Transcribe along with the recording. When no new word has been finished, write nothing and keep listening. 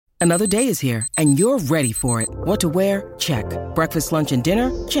Another day is here, and you're ready for it. What to wear? Check. Breakfast, lunch, and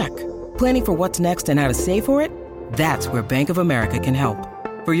dinner? Check. Planning for what's next and how to save for it? That's where Bank of America can help.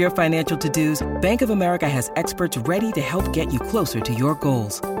 For your financial to-dos, Bank of America has experts ready to help get you closer to your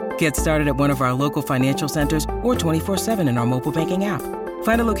goals. Get started at one of our local financial centers or 24/7 in our mobile banking app.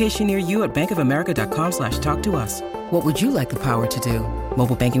 Find a location near you at bankofamerica.com/talktous. What would you like the power to do?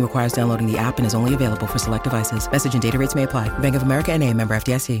 Mobile banking requires downloading the app and is only available for select devices. Message and data rates may apply. Bank of America N.A., member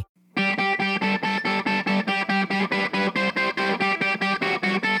FDIC.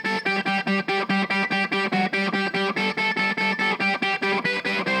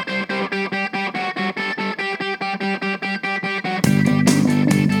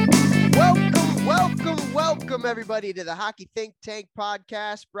 Welcome everybody to the Hockey Think Tank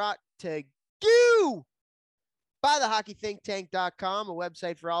podcast, brought to you by the hockeythinktank.com, a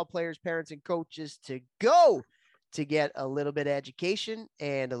website for all players, parents, and coaches to go to get a little bit of education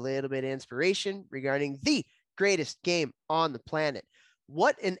and a little bit of inspiration regarding the greatest game on the planet.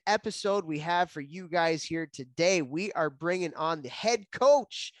 What an episode we have for you guys here today. We are bringing on the head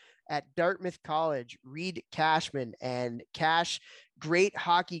coach at Dartmouth College, Reid Cashman. And Cash, great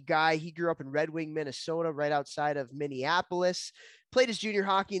hockey guy. He grew up in Red Wing, Minnesota, right outside of Minneapolis. Played his junior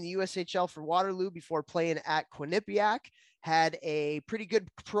hockey in the USHL for Waterloo before playing at Quinnipiac. Had a pretty good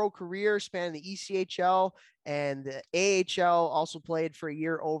pro career spanning the ECHL and the AHL. Also played for a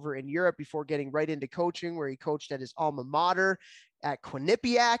year over in Europe before getting right into coaching, where he coached at his alma mater at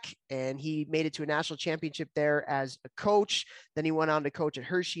Quinnipiac, and he made it to a national championship there as a coach. Then he went on to coach at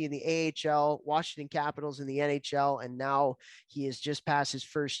Hershey in the AHL, Washington Capitals in the NHL, and now he is just past his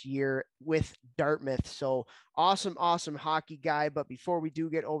first year with Dartmouth. So awesome hockey guy. But before we do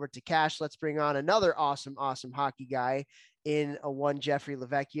get over to Cash, let's bring on another awesome hockey guy in a one Jeffrey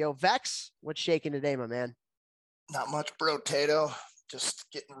Lavecchio. Vex, what's shaking today, my man? Not much, bro, Tato. Just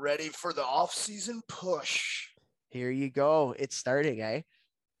getting ready for the off-season push. Here you go. It's starting, eh?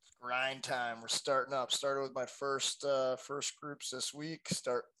 Grind time. We're starting up. Started with my first groups this week.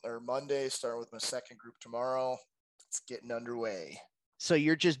 Monday. Starting with my second group tomorrow. It's getting underway. So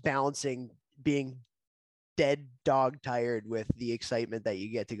you're just balancing being dead dog tired with the excitement that you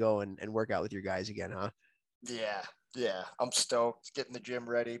get to go and work out with your guys again, huh? Yeah. I'm stoked. Getting the gym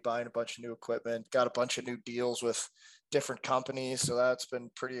ready, buying a bunch of new equipment. Got a bunch of new deals with different companies. So that's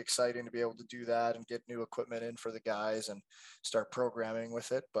been pretty exciting to be able to do that and get new equipment in for the guys and start programming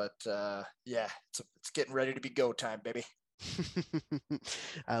with it. But it's getting ready to be go time, baby.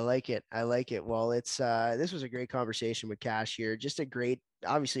 I like it. Well, this was a great conversation with Cash here. Just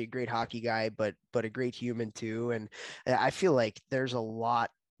obviously a great hockey guy, but a great human too. And I feel like there's a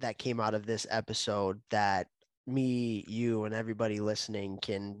lot that came out of this episode that me, you, and everybody listening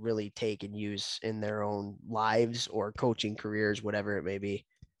can really take and use in their own lives or coaching careers, whatever it may be.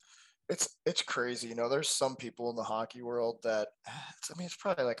 It's crazy. There's some people in the hockey world that, it's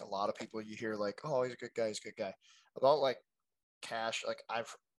probably like a lot of people you hear like, oh, he's a good guy. About like Cash, like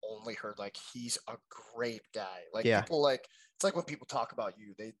I've only heard like he's a great guy. Like people like, it's like when people talk about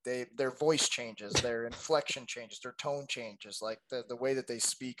you, their voice changes, their inflection changes, their tone changes, like the way that they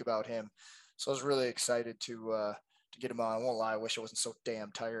speak about him. So I was really excited to get him on. I won't lie, I wish I wasn't so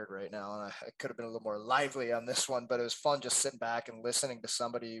damn tired right now, and I could have been a little more lively on this one, but it was fun just sitting back and listening to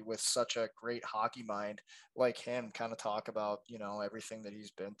somebody with such a great hockey mind like him kind of talk about, everything that he's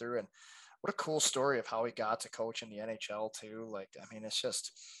been through. And what a cool story of how he got to coach in the NHL too. Like, it's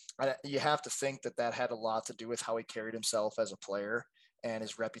just, you have to think that had a lot to do with how he carried himself as a player and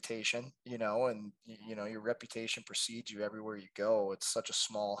his reputation, and your reputation precedes you everywhere you go. It's such a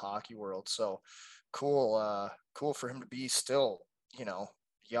small hockey world. So cool for him to be still,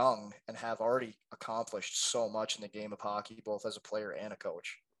 young and have already accomplished so much in the game of hockey, both as a player and a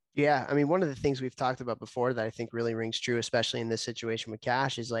coach. Yeah. One of the things we've talked about before that I think really rings true, especially in this situation with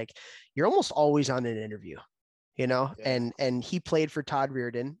Cash, is like, you're almost always on an interview, and he played for Todd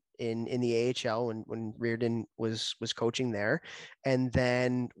Reardon in the AHL when Reardon was coaching there. And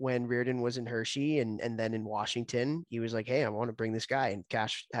then when Reardon was in Hershey and then in Washington, he was like, hey, I want to bring this guy. And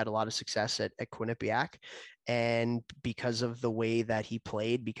Cash had a lot of success at Quinnipiac. And because of the way that he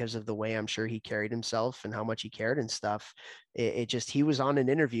played, because of the way I'm sure he carried himself and how much he cared and stuff, he was on an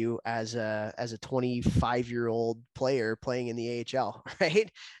interview as a 25-year-old player playing in the AHL,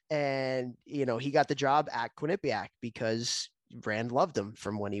 right? And, he got the job at Quinnipiac because Rand loved him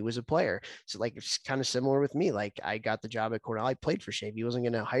from when he was a player. So like, it's kind of similar with me. Like, I got the job at Cornell. I played for Shave. He wasn't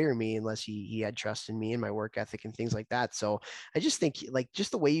going to hire me unless he had trust in me and my work ethic and things like that. So I just think like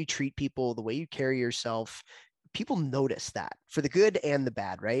just the way you treat people, the way you carry yourself, people notice that for the good and the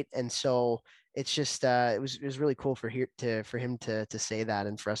bad. Right. And so it's just it was really cool for him to say that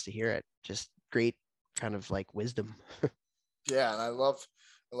and for us to hear it. Just great kind of like wisdom. Yeah, and I love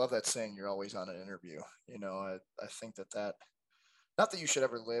that saying, "You're always on an interview." You know, I think that not that you should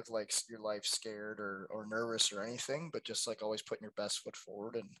ever live like your life scared or nervous or anything, but just like always putting your best foot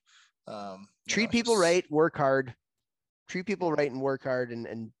forward and treat people right, work hard. Treat people right and work hard,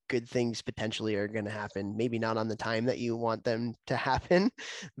 and good things potentially are going to happen. Maybe not on the time that you want them to happen,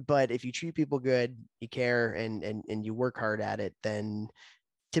 but if you treat people good, you care, and you work hard at it, then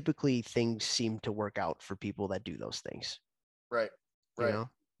typically things seem to work out for people that do those things. Right. You know?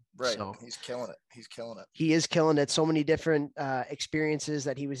 Right. So he's killing it. He is killing it. So many different experiences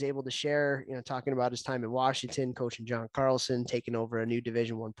that he was able to share, you know, talking about his time in Washington, coaching John Carlson, taking over a new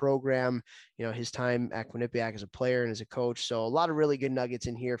Division I program, you know, his time at Quinnipiac as a player and as a coach. So a lot of really good nuggets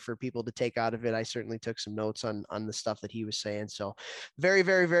in here for people to take out of it. I certainly took some notes on the stuff that he was saying. So very,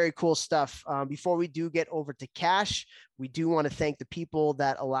 very, very cool stuff. Before we do get over to Cash, we do want to thank the people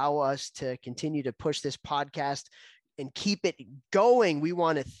that allow us to continue to push this podcast and keep it going. We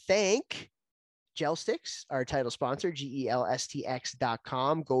want to thank Gel Sticks, our title sponsor,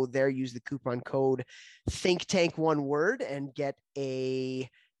 GELSTX.com. Go there, use the coupon code ThinkTank, one word, and get a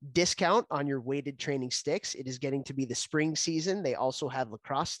discount on your weighted training sticks. It is getting to be the spring season. They also have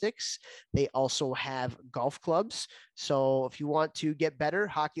lacrosse sticks. They also have golf clubs. So if you want to get better,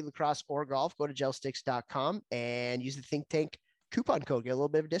 hockey, lacrosse, or golf, go to gelsticks.com and use the Think Tank coupon code. Get a little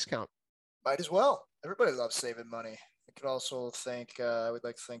bit of a discount. Might as well. Everybody loves saving money. I could also thank, I would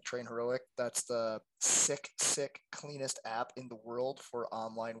like to thank Train Heroic. That's the sick, cleanest app in the world for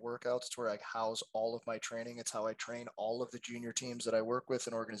online workouts. It's where I house all of my training. It's how I train all of the junior teams that I work with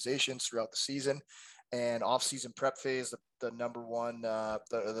in organizations throughout the season. And off-season prep phase, the number one,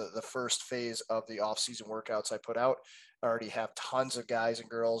 the first phase of the off-season workouts I put out. I already have tons of guys and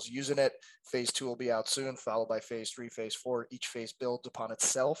girls using it. Phase 2 will be out soon, followed by phase 3, phase 4. Each phase builds upon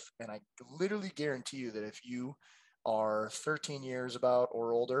itself. And I literally guarantee you that if you are 13 years about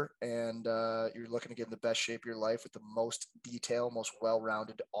or older and you're looking to get in the best shape of your life with the most detailed, most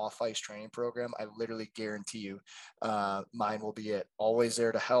well-rounded off-ice training program, I literally guarantee you mine will be it. Always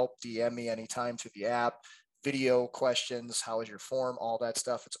there to help. DM me anytime through the app. Video questions, how is your form, all that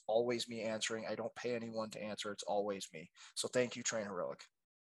stuff. It's always me answering. I don't pay anyone to answer. It's always me. So thank you, Train Heroic.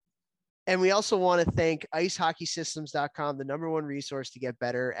 And we also want to thank icehockeysystems.com, the number one resource to get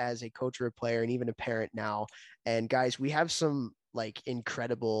better as a coach or a player and even a parent now. And guys, we have some like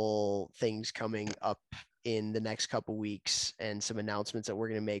incredible things coming up in the next couple weeks and some announcements that we're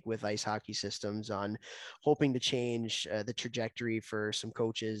going to make with Ice Hockey Systems on hoping to change the trajectory for some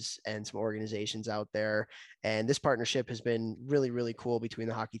coaches and some organizations out there. And this partnership has been really, really cool between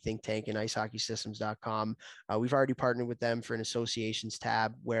the Hockey Think Tank and icehockeysystems.com. We've already partnered with them for an associations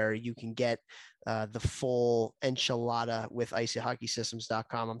tab where you can get the full enchilada with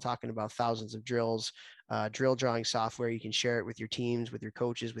icehockeysystems.com. I'm talking about thousands of drills, drill drawing software. You can share it with your teams, with your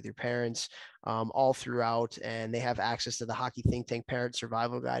coaches, with your parents, all throughout. And they have access to the Hockey Think Tank Parent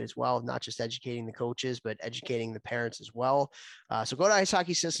Survival Guide as well, not just educating the coaches, but educating the parents as well. So go to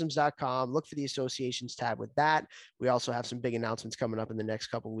icehockeysystems.com, look for the associations tab with that. We also have some big announcements coming up in the next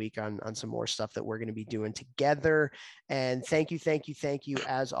couple of weeks on some more stuff that we're going to be doing together. And thank you,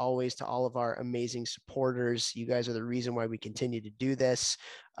 as always, to all of our amazing supporters. You guys are the reason why we continue to do this.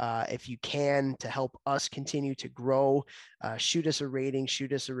 If you can, to help us continue to grow, shoot us a rating,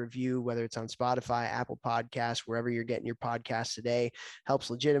 shoot us a review, whether it's on Spotify, Apple Podcasts, wherever you're getting your podcasts today. Helps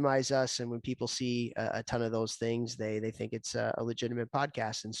legitimize us. And when people see a ton of those things, they think it's a legitimate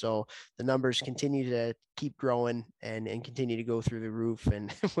podcast. And so the numbers continue to keep growing and continue to go through the roof.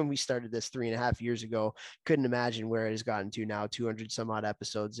 And when we started this 3.5 years ago, couldn't imagine where it has gotten to now, 200 some odd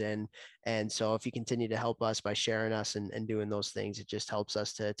episodes in. And so if you continue to help us by sharing us and doing those things, it just helps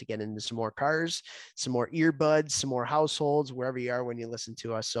us to get into some more cars, some more earbuds, some more households, wherever you are when you listen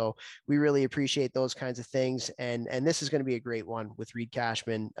to us. So we really appreciate those kinds of things. And this is going to be a great one with Reid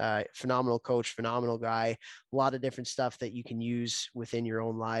Cashman, phenomenal coach, phenomenal guy, a lot of different stuff that you can use within your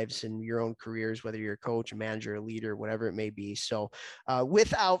own lives and your own careers, whether you're a coach, a manager, a leader, whatever it may be. So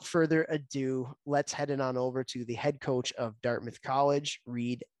without further ado, let's head on over to the head coach of Dartmouth College,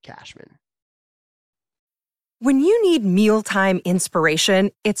 Reid Cashman. When you need mealtime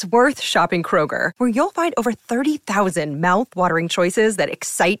inspiration, it's worth shopping Kroger, where you'll find over 30,000 mouth-watering choices that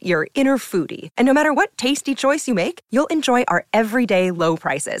excite your inner foodie. And no matter what tasty choice you make, you'll enjoy our everyday low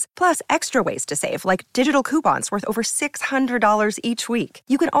prices, plus extra ways to save, like digital coupons worth over $600 each week.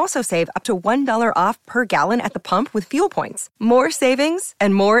 You can also save up to $1 off per gallon at the pump with fuel points. More savings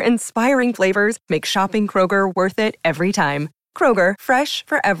and more inspiring flavors make shopping Kroger worth it every time. Kroger, fresh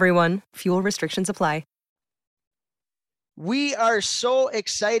for everyone. Fuel restrictions apply. We are so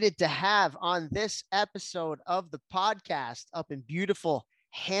excited to have on this episode of the podcast up in beautiful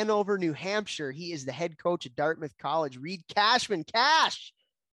Hanover, New Hampshire. He is the head coach at Dartmouth College, Reid Cashman. Cash,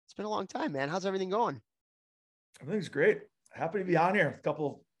 it's been a long time, man. How's everything going? Everything's great. Happy to be on here. A couple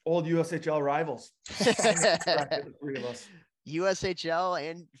of old USHL rivals. The three of us. USHL,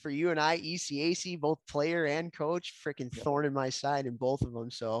 and for you and I, ECAC, both player and coach, freaking thorn in my side in both of them.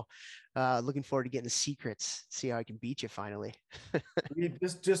 So looking forward to getting the secrets, see how I can beat you finally.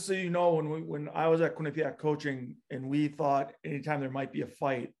 just so you know, when I was at Quinnipiac coaching and we thought anytime there might be a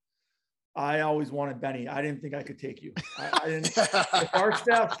fight, I always wanted Benny. I didn't think I could take you. I didn't. If our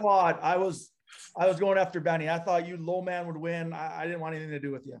staff fought, I was going after Benny. I thought you low man would win. I didn't want anything to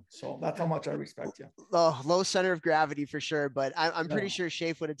do with you. So that's how much I respect you. Oh, low center of gravity for sure. But I'm pretty sure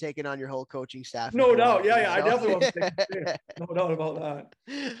Shafe would have taken on your whole coaching staff. No doubt. Yeah. I definitely wasn't taking Shafe. No doubt about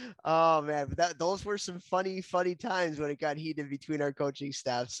that. Oh man, but those were some funny times when it got heated between our coaching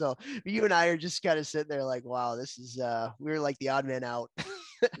staff. So you and I are just kind of sitting there like, wow, this is we were like the odd man out.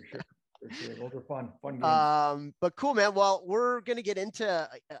 For sure. Those are fun games. But cool, man. Well, we're going to get into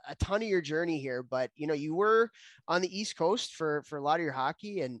a ton of your journey here, but you were on the East Coast for a lot of your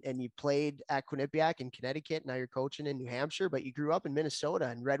hockey, and you played at Quinnipiac in Connecticut. Now you're coaching in New Hampshire, but you grew up in Minnesota,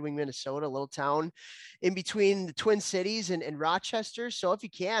 in Red Wing, Minnesota, a little town in between the Twin Cities and Rochester. So if you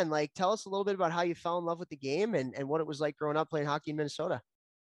can, like, tell us a little bit about how you fell in love with the game and what it was like growing up playing hockey in Minnesota.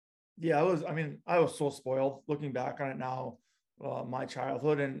 Yeah, I was so spoiled looking back on it now. My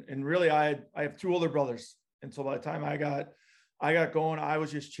childhood and really I have two older brothers, and so by the time I got going, I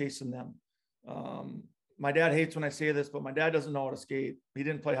was just chasing them. My dad hates when I say this, but my dad doesn't know how to skate. He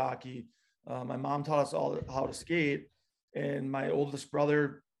didn't play hockey. My mom taught us all how to skate, and my oldest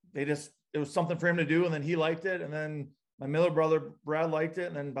brother, it was something for him to do, and then he liked it, and then my middle brother Brad liked it,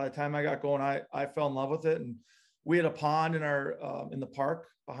 and then by the time I got going, I fell in love with it. And we had a pond in the park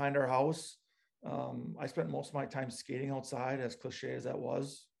behind our house. I spent most of my time skating outside, as cliche as that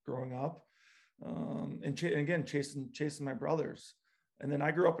was growing up, and again chasing my brothers. And then I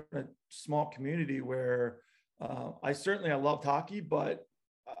grew up in a small community where I loved hockey, but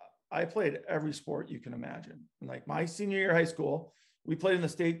I played every sport you can imagine. And like my senior year of high school, we played in the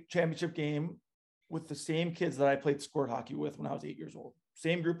state championship game with the same kids that I played sport hockey with when I was 8 years old.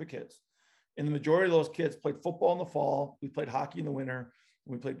 Same group of kids. And the majority of those kids played football in the fall. We played hockey in the winter.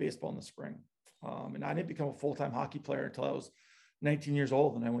 And we played baseball in the spring. And I didn't become a full-time hockey player until I was 19 years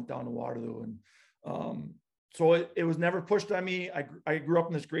old, and I went down to Waterloo. And so it was never pushed on me. I grew up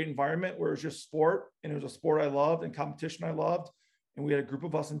in this great environment where it was just sport, and it was a sport I loved and competition I loved. And we had a group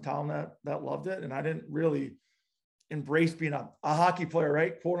of us in town that loved it. And I didn't really embrace being a hockey player,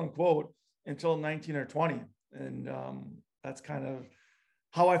 right? Quote unquote, until 19 or 20. And that's kind of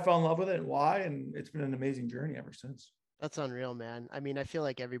how I fell in love with it and why. And it's been an amazing journey ever since. That's unreal, man. I mean, I feel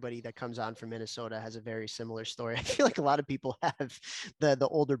like everybody that comes on from Minnesota has a very similar story. I feel like a lot of people have the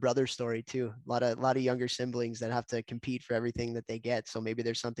older brother story too. A lot of younger siblings that have to compete for everything that they get. So maybe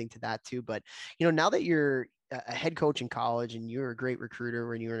there's something to that too. But now that you're a head coach in college and you're a great recruiter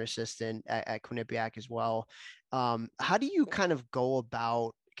when you were an assistant at Quinnipiac as well, how do you kind of go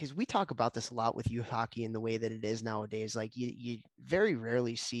about, because we talk about this a lot with youth hockey and the way that it is nowadays. Like you very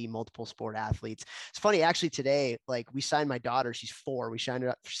rarely see multiple sport athletes. It's funny, actually today, like we signed my daughter, she's 4. We signed her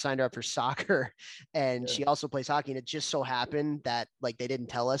up for soccer, and she also plays hockey. And it just so happened that like they didn't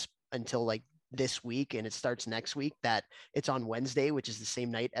tell us until like this week, and it starts next week, that it's on Wednesday, which is the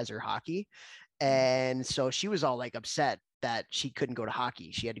same night as her hockey. And so she was all like upset that she couldn't go to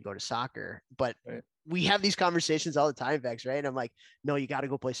hockey. She had to go to soccer. But we have these conversations all the time, Vex, right? And I'm like, no, you got to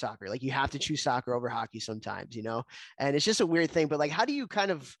go play soccer. Like you have to choose soccer over hockey sometimes, and it's just a weird thing. But like, how do you kind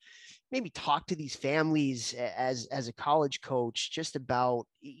of maybe talk to these families as a college coach just about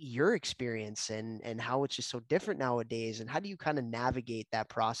your experience and how it's just so different nowadays? And how do you kind of navigate that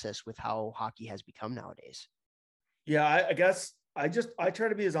process with how hockey has become nowadays? Yeah, I guess I try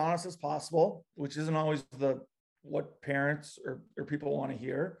to be as honest as possible, which isn't always what parents or people want to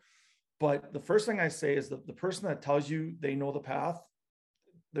hear. But the first thing I say is that the person that tells you they know the path,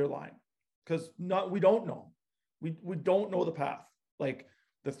 they're lying, because we don't know. We don't know the path. Like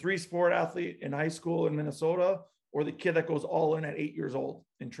the 3-sport athlete in high school in Minnesota, or the kid that goes all in at 8 years old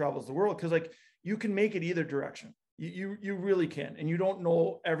and travels the world. Because like you can make it either direction. You really can, and you don't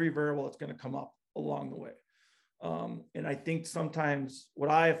know every variable that's going to come up along the way. And I think sometimes what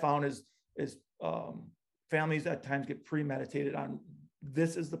I have found is families at times get premeditated on,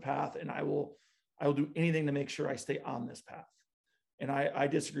 this is the path, and I will do anything to make sure I stay on this path. And I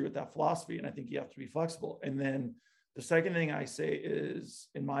disagree with that philosophy. And I think you have to be flexible. And then The second thing I say is,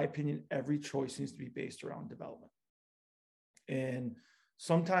 in my opinion, every choice needs to be based around development. And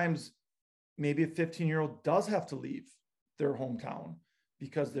sometimes maybe a 15-year-old does have to leave their hometown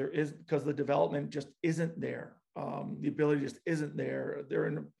because the development just isn't there. The ability just isn't there. They're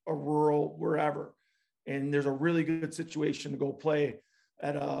in a rural wherever, and there's a really good situation to go play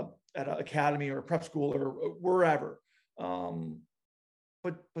at an academy or a prep school or wherever.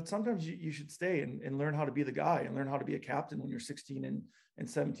 But sometimes you should stay and learn how to be the guy and learn how to be a captain when you're 16 and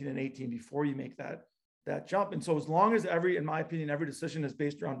 17 and 18 before you make that jump. And so as long as in my opinion, every decision is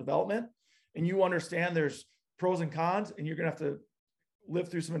based around development and you understand there's pros and cons and you're going to have to live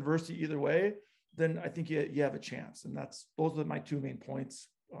through some adversity either way, then I think you have a chance. And those are my two main points.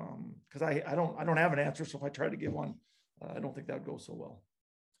 Cause I don't have an answer. So if I try to give one, I don't think that would go so well.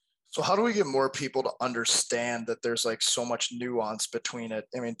 So how do we get more people to understand that there's like so much nuance between it?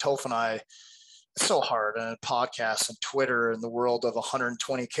 I mean, Toph and I, it's so hard on podcasts and Twitter and the world of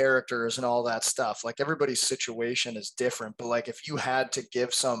 120 characters and all that stuff. Like everybody's situation is different, but like if you had to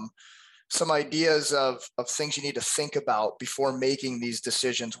give some ideas of things you need to think about before making these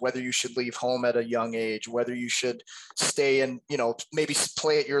decisions, whether you should leave home at a young age, whether you should stay and, maybe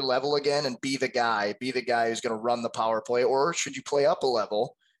play at your level again and be the guy who's going to run the power play, or should you play up a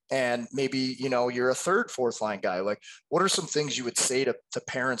level? And maybe, you're a third, fourth line guy. Like, what are some things you would say to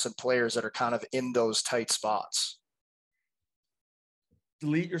parents and players that are kind of in those tight spots?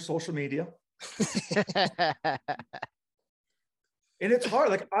 Delete your social media. And it's hard.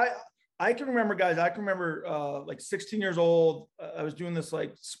 Like I can remember, guys, like 16 years old. I was doing this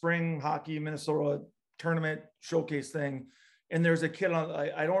like spring hockey, Minnesota tournament showcase thing. And there's a kid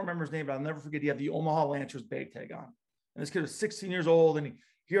I don't remember his name, but I'll never forget. He had the Omaha Lancers bag tag on. And this kid was 16 years old and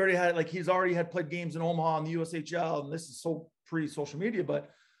he's already had played games in Omaha in the USHL, and this is so pre-social media. But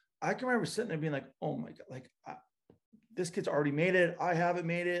I can remember sitting there being like, "Oh my god, this kid's already made it. I haven't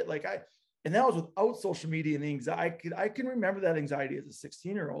made it." And that was without social media and the anxiety. I can remember that anxiety as a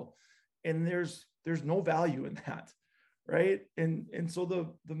 16-year-old, and there's no value in that, right? And so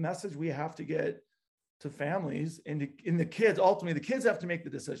the message we have to get to families and the kids, ultimately, the kids have to make the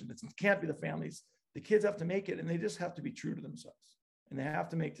decision. It can't be the families. The kids have to make it, and they just have to be true to themselves. And they have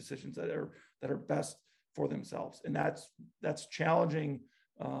to make decisions that are best for themselves. And that's challenging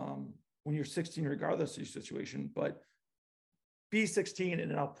when you're 16, regardless of your situation. But be 16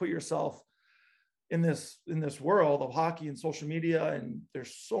 and now put yourself in this world of hockey and social media. And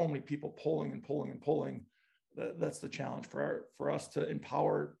there's so many people pulling. That's the challenge for us to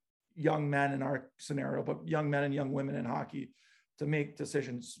empower young men in our scenario, but young men and young women in hockey to make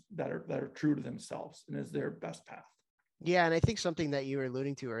decisions that are true to themselves and is their best path. Yeah. And I think something that you were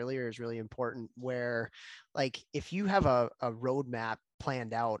alluding to earlier is really important, where like, if you have a roadmap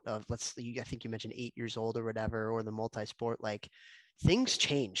planned out of, I think you mentioned 8 years old or whatever, or the multi-sport, like things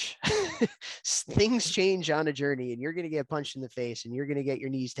change. Things change on a journey, and you're going to get punched in the face and you're going to get your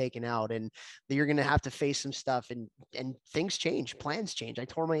knees taken out and you're going to have to face some stuff, and things change, plans change. I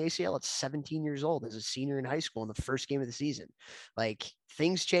tore my ACL at 17 years old as a senior in high school in the first game of the season. Like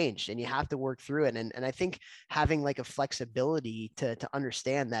things changed and you have to work through it. And I think having like a flexibility to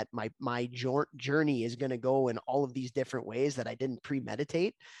understand that my journey is going to go in all of these different ways that I didn't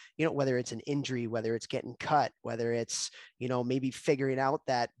premeditate, whether it's an injury, whether it's getting cut, whether it's, maybe figuring out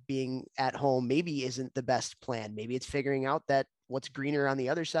that being at home maybe isn't the best plan. Maybe it's figuring out that what's greener on the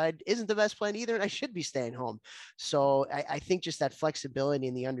other side isn't the best plan either, and I should be staying home. So I think just that flexibility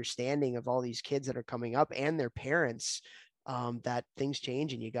and the understanding of all these kids that are coming up and their parents, that things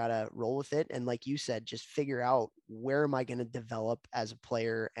change and you got to roll with it. And like you said, just figure out, where am I going to develop as a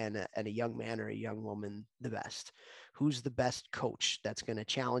player and a young man or a young woman the best? Who's the best coach that's going to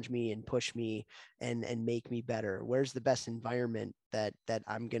challenge me and push me and make me better? Where's the best environment that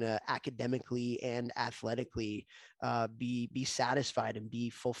I'm going to academically and athletically be satisfied and be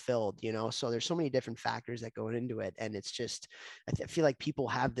fulfilled, So there's so many different factors that go into it. And it's just, I feel like people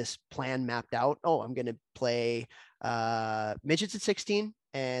have this plan mapped out. Oh, I'm going to play midgets at 16.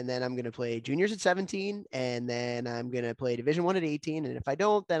 And then I'm going to play juniors at 17. And then I'm going to play Division I at 18. And if I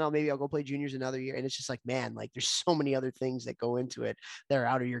don't, then I'll go play juniors another year. And it's just like, man, like there's so many other things that go into it that are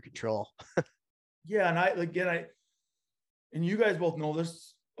out of your control. Yeah. And and you guys both know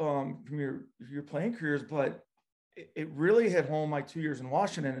this from your playing careers, but it really hit home my 2 years in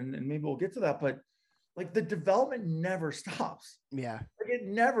Washington, and maybe we'll get to that, but like the development never stops. Yeah. Like it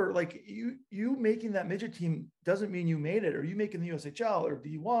never, like you making that midget team doesn't mean you made it, or you making the USHL or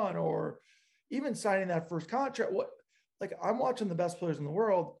D1, or even signing that first contract. Like I'm watching the best players in the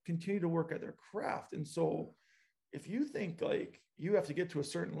world continue to work at their craft. And so if you think like you have to get to a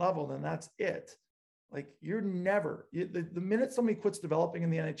certain level, then that's it. Like you're never, the minute somebody quits developing in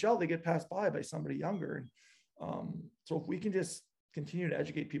the NHL, they get passed by somebody younger. And so if we can just continue to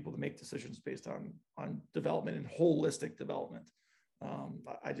educate people to make decisions based on development and holistic development,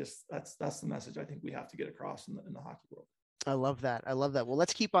 that's the message I think we have to get across in the hockey world. I love that. I love that. Well,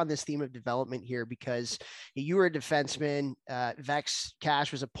 let's keep on this theme of development here, because you were a defenseman. Vex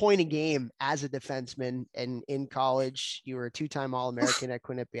Cash was a point a game as a defenseman, and in college, you were a 2-time All-American at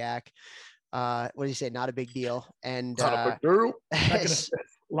Quinnipiac. What do you say? Not a big deal. And Not a big deal.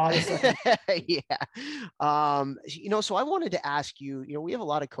 A lot of seconds. Yeah. So I wanted to ask you, we have a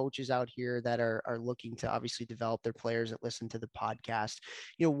lot of coaches out here that are looking to obviously develop their players that listen to the podcast.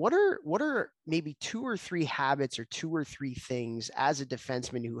 What are maybe 2 or 3 habits or 2 or 3 things as a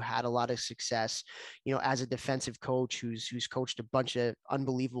defenseman who had a lot of success, as a defensive coach who's coached a bunch of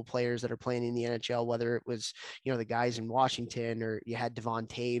unbelievable players that are playing in the NHL, whether it was, the guys in Washington, or you had Devon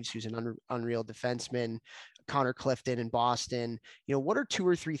Taves, who's an unreal defenseman, Connor Clifton in Boston. What are 2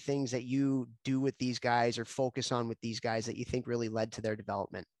 or 3 things that you do with these guys or focus on with these guys that you think really led to their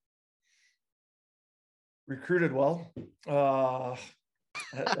development? Recruited well.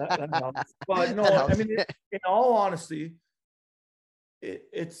 That helps. But no, I mean, in all honesty,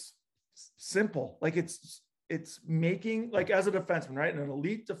 it's simple. Like it's making, like, as a defenseman, right? And an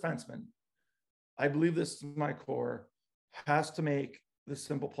elite defenseman, I believe this is my core, has to make the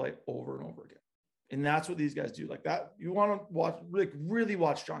simple play over and over again. And that's what these guys do. Like that, you want to watch, like really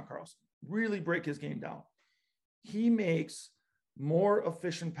watch John Carlson, really break his game down. He makes more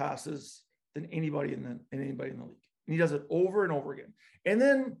efficient passes than anybody in the league. And he does it over and over again. And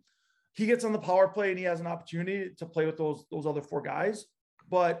then he gets on the power play and he has an opportunity to play with those other 4 guys,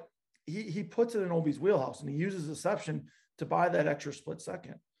 but he puts it in Obi's wheelhouse and he uses deception to buy that extra split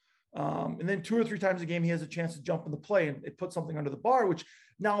second. And then 2 or 3 times a game, he has a chance to jump in the play and it puts something under the bar, which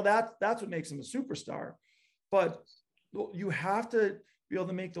now that's what makes him a superstar. But you have to be able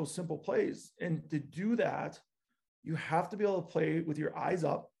to make those simple plays. And to do that, you have to be able to play with your eyes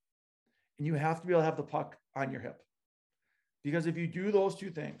up and you have to be able to have the puck on your hip. Because if you do those 2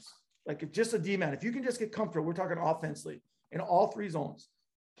 things, like if just a D-man, if you can just get comfortable, we're talking offensively in all 3 zones,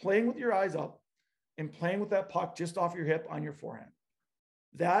 playing with your eyes up and playing with that puck just off your hip on your forehand.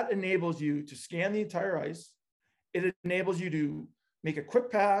 That enables you to scan the entire ice. It enables you to make a quick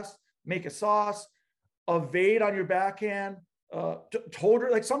pass, make a sauce, evade on your backhand, toe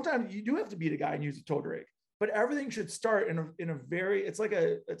drag. Like sometimes you do have to beat a guy and use a toe drag, but everything should start in a very, it's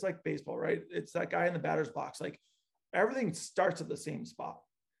like baseball, right? It's that guy in the batter's box. Like everything starts at the same spot.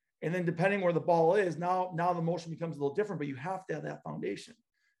 And then depending where the ball is, now the motion becomes a little different, but you have to have that foundation.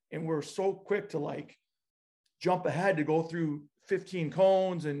 And we're so quick to like jump ahead to go through 15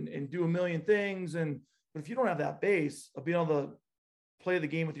 cones and do a million things. But if you don't have that base of being able to play the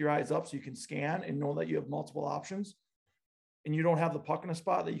game with your eyes up so you can scan and know that you have multiple options and you don't have the puck in a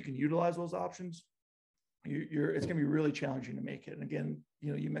spot that you can utilize those options, it's going to be really challenging to make it. And again,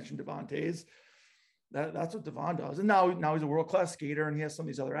 you mentioned Devon Taves. That's what Devon does. And now he's a world-class skater and he has some of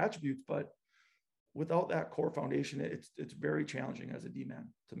these other attributes, but without that core foundation, it's very challenging as a D-man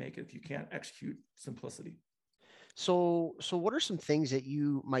to make it if you can't execute simplicity. So what are some things that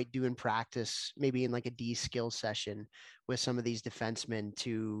you might do in practice, maybe in like a D skill session with some of these defensemen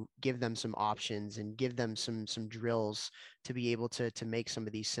to give them some options and give them some drills to be able to make some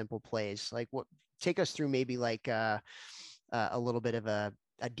of these simple plays? Like take us through maybe like a little bit of a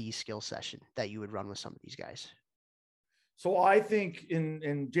D skill session that you would run with some of these guys. So I think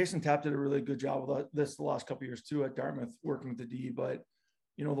and Jason Tapp did a really good job with this the last couple of years too at Dartmouth working with the D, but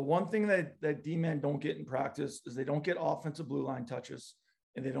the one thing that D-men don't get in practice is they don't get offensive blue line touches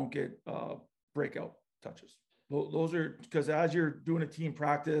and they don't get breakout touches. Those are because as you're doing a team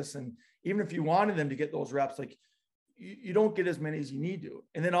practice, and even if you wanted them to get those reps, like you don't get as many as you need to.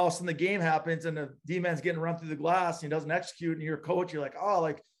 And then all of a sudden the game happens and the D-man's getting run through the glass and he doesn't execute. And you're a coach, you're like, oh,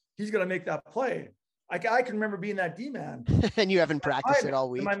 like he's going to make that play. I can remember being that D-man. And you haven't practiced it all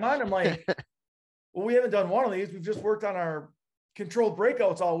week. In my mind, I'm like, well, we haven't done one of these. We've just worked on our controlled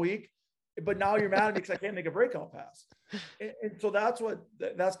breakouts all week, but now you're mad at me because I can't make a breakout pass. And so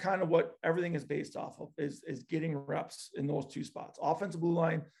that's kind of what everything is based off of is getting reps in those 2 spots, offensive blue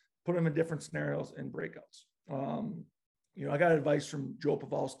line, put them in different scenarios and breakouts. I got advice from Joe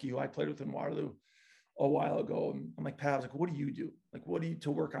Pavelski, who I played with in Waterloo a while ago. And I'm like, Pat, I was like, what do you do? Like, what do you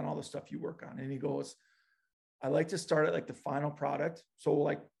to work on all the stuff you work on? And he goes, I like to start at like the final product. So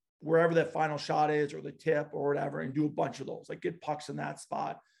like wherever that final shot is or the tip or whatever, and do a bunch of those, like get pucks in that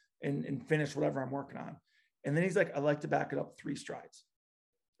spot and finish whatever I'm working on. And then he's like, I like to back it up 3 strides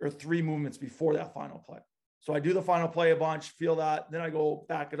or 3 movements before that final play. So I do the final play a bunch, feel that, then I go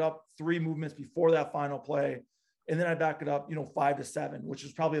back it up 3 movements before that final play. And then I back it up, 5 to 7, which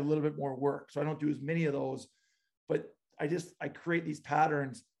is probably a little bit more work. So I don't do as many of those, but I create these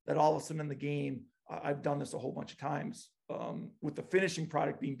patterns that all of a sudden in the game, I've done this a whole bunch of times, with the finishing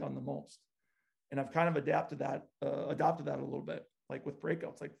product being done the most. And I've kind of adopted that a little bit, like with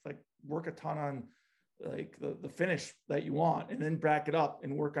breakouts, like work a ton on like the finish that you want, and then back it up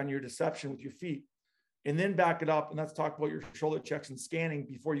and work on your deception with your feet, and then back it up. And let's talk about your shoulder checks and scanning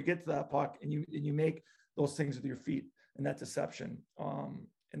before you get to that puck. And you make those things with your feet and that deception.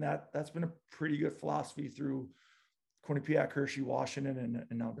 And that's been a pretty good philosophy through Quinnipiac, Hershey, Washington,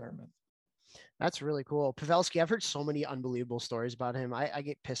 and now Dartmouth. That's really cool. Pavelski, I've heard so many unbelievable stories about him. I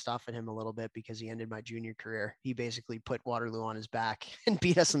get pissed off at him a little bit because he ended my junior career. He basically put Waterloo on his back and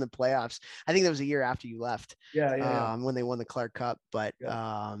beat us in the playoffs. I think that was a year after you left. Yeah. When they won the Clark Cup. But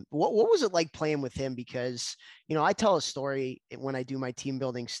Yeah. what was it like playing with him? Because, I tell a story when I do my team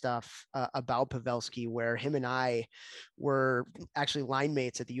building stuff about Pavelski, where him and I were actually line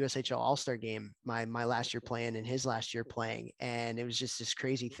mates at the USHL All-Star game, my last year playing and his last year playing. And it was just this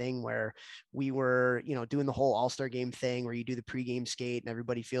crazy thing where we were, doing the whole All-Star game thing where you do the pregame skate and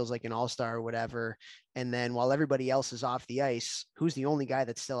everybody feels like an All-Star or whatever. And then while everybody else is off the ice, who's the only guy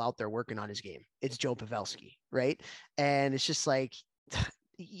that's still out there working on his game? It's Joe Pavelski, right? And it's just like,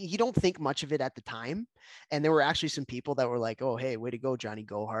 you don't think much of it at the time. And there were actually some people that were like, oh, hey, way to go, Johnny,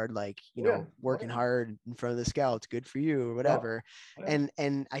 go hard. Like, working hard in front of the scouts, good for you or whatever. Yeah.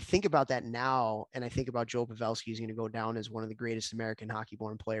 And I think about that now. And I think about Joe Pavelski is going to go down as one of the greatest American hockey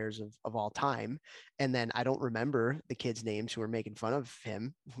born players of all time. And then I don't remember the kids' names who were making fun of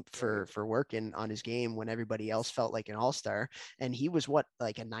him for working on his game when everybody else felt like an all-star. And he was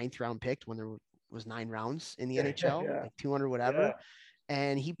like a 9th round pick when there was 9 rounds in the NHL, like 200, whatever. Yeah.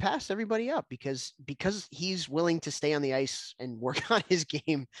 And he passed everybody up because he's willing to stay on the ice and work on his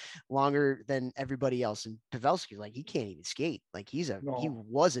game longer than everybody else. And Pavelski, like, he can't even skate. Like he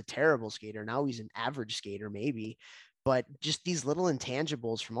was a terrible skater. Now he's an average skater, maybe. But just these little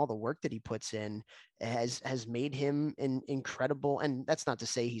intangibles from all the work that he puts in has made him an incredible. And that's not to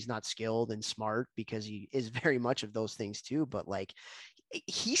say he's not skilled and smart, because he is very much of those things too. But like,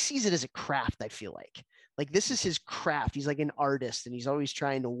 he sees it as a craft. I feel like this is his craft. He's like an artist and he's always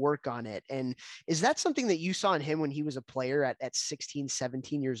trying to work on it. And is that something that you saw in him when he was a player at 16,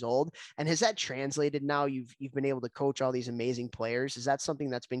 17 years old? And has that translated now? You've been able to coach all these amazing players. Is that something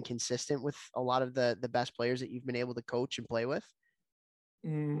that's been consistent with a lot of the best players that you've been able to coach and play with?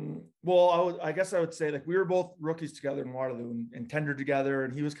 Well, I guess I would say, like, we were both rookies together in Waterloo and tendered together,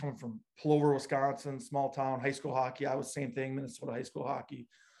 and he was coming from Plover, Wisconsin, small town high school hockey. I was same thing, Minnesota high school hockey.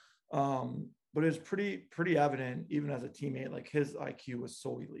 But it was pretty evident, even as a teammate, like his IQ was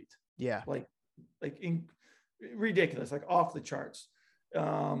so elite. Yeah. Like ridiculous, like off the charts.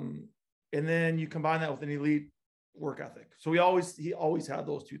 And then you combine that with an elite work ethic. So he always had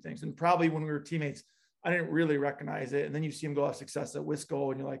those two things. And probably when we were teammates, I didn't really recognize it. And then you see him go have success at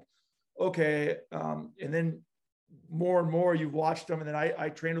Wisco and you're like, okay. And then more and more you've watched him. And then I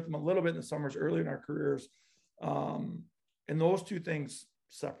trained with him a little bit in the summers early in our careers. And those two things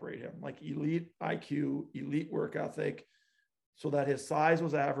separate him, like elite IQ, elite work ethic, so that his size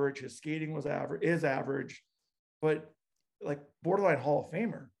was average, his skating was average, but like borderline Hall of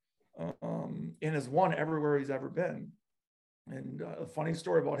Famer, and has won everywhere he's ever been. And a funny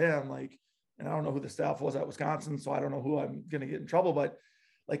story about him, like, and I don't know who the staff was at Wisconsin, so I don't know who I'm going to get in trouble, but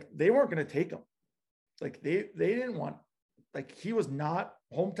like, they weren't going to take him. Like they didn't want, like, he was not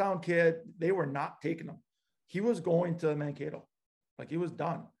hometown kid. They were not taking him. He was going to Mankato. Like, he was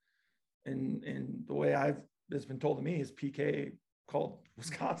done. And the way it's been told to me is PK called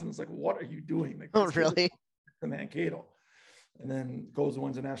Wisconsin. It's like, what are you doing? Like, oh, really? The Mankato, and then goes and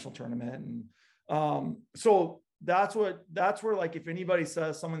wins a national tournament. And so that's where, like, if anybody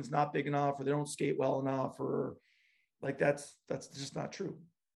says someone's not big enough or they don't skate well enough, or like, that's just not true.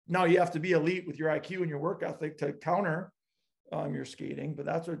 Now you have to be elite with your IQ and your work ethic to counter your skating, but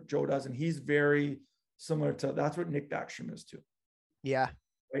that's what Joe does. And he's very similar to, that's what Nick Backstrom is too. Yeah.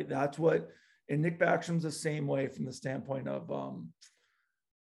 Right. And Nick Backstrom's the same way from the standpoint of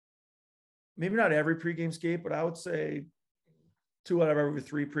maybe not every pregame skate, but I would say 2 out of every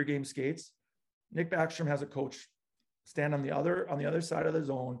 3 pregame skates. Nick Backstrom has a coach stand on the other side of the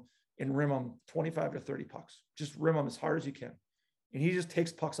zone and rim them 25 to 30 pucks. Just rim them as hard as you can. And he just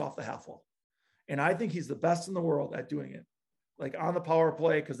takes pucks off the half wall. And I think he's the best in the world at doing it. Like on the power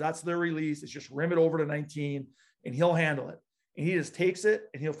play, because that's their release. It's just rim it over to 19 and he'll handle it. And he just takes it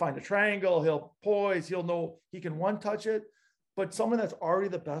and he'll find a triangle. He'll poise. He'll know he can one touch it. But someone that's already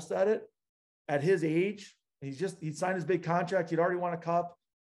the best at it at his age He signed his big contract. He'd already won a cup.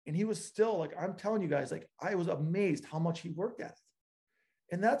 And he was still like, I'm telling you guys, like, I was amazed how much he worked at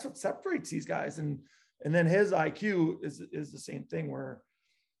it. And that's what separates these guys. And then his IQ is the same thing, where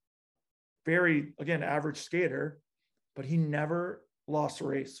very, again, average skater, but he never lost a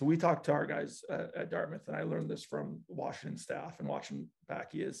race. So we talked to our guys at Dartmouth, and I learned this from the Washington staff and watching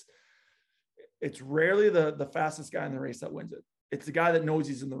back. It's rarely the fastest guy in the race that wins it. It's the guy that knows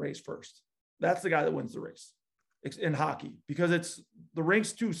he's in the race first. That's the guy that wins the race in hockey, because the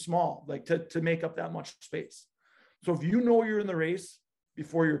rink's too small, like to make up that much space. So if you know you're in the race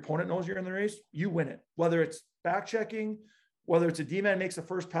before your opponent knows you're in the race, you win it. Whether it's back checking, whether it's a D-man makes the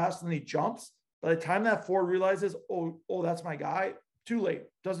first pass and then he jumps, by the time that forward realizes, oh, that's my guy, too late.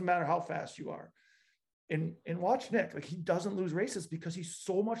 Doesn't matter how fast you are. And watch Nick, like, he doesn't lose races because he's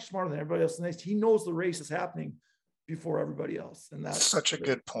so much smarter than everybody else in the race. He knows the race is happening before everybody else. And that's such a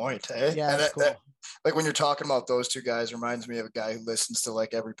good point. Eh? Yeah, that's cool. Like, when you're talking about those two guys, reminds me of a guy who listens to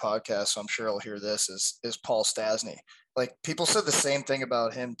like every podcast, so I'm sure he'll hear this, is Paul Stasny. Like, people said the same thing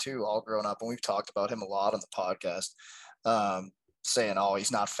about him too, all grown up. And we've talked about him a lot on the podcast. Saying, oh,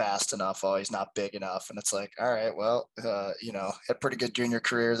 he's not fast enough. Oh, he's not big enough. And it's like, all right, well, had pretty good junior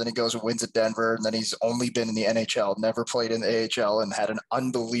career. Then he goes and wins at Denver. And then he's only been in the NHL, never played in the AHL, and had an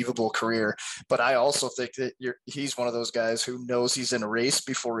unbelievable career. But I also think that he's one of those guys who knows he's in a race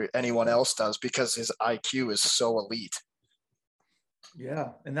before anyone else does, because his IQ is so elite. Yeah.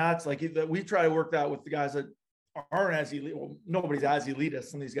 And that's like, we try to work that with the guys that aren't as elite. Well, nobody's as elite as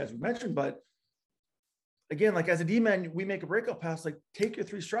some of these guys we mentioned, but again, like, as a D-man, we make a breakout pass, like, take your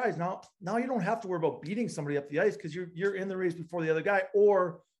 3 strides. Now you don't have to worry about beating somebody up the ice, because you're in the race before the other guy.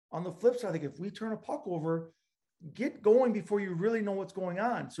 Or on the flip side, like, if we turn a puck over, get going before you really know what's going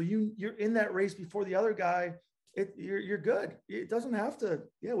on. So you're in that race before the other guy. You're good. It doesn't have to.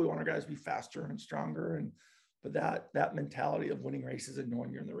 Yeah, we want our guys to be faster and stronger, but that mentality of winning races and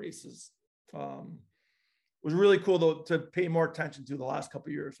knowing you're in the races was really cool, though, to pay more attention to the last couple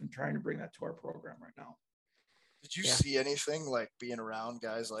of years and trying to bring that to our program right now. Did you see anything, like, being around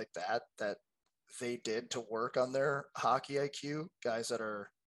guys like that they did to work on their hockey IQ? Guys that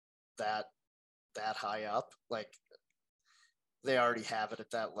are that high up, like, they already have it at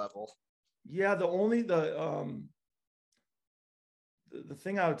that level. Yeah, the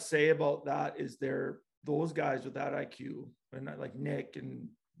thing I would say about that is those guys with that IQ, and like Nick and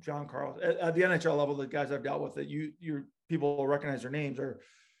John Carl at the NHL level, the guys I've dealt with that your people will recognize their names are,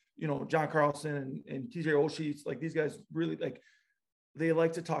 John Carlson and TJ Oshie. Like, these guys really, like, they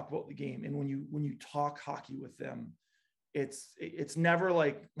like to talk about the game. And when you talk hockey with them, it's never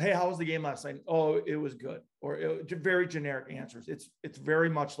like, hey, how was the game last night? Oh, it was good. Or very generic answers. It's very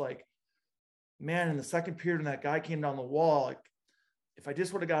much like, man, in the second period, when that guy came down the wall, like, if I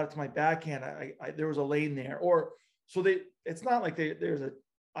just would have got it to my backhand, I there was a lane there. Or so it's not like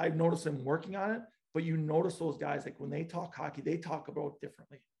I've noticed them working on it, but you notice those guys, like, when they talk hockey, they talk about it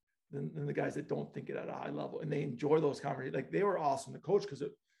differently than the guys that don't think it at a high level, and they enjoy those conversations. Like, they were awesome to coach, because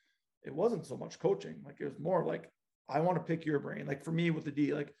it wasn't so much coaching. Like, it was more like, I want to pick your brain. Like, for me with the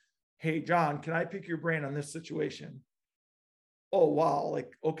D, like, hey, John, can I pick your brain on this situation? Oh, wow.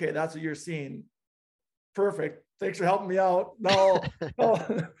 Like, okay, that's what you're seeing. Perfect. Thanks for helping me out. No,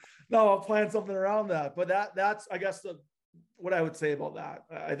 I'll plan something around that. But that's, I guess, what I would say about that.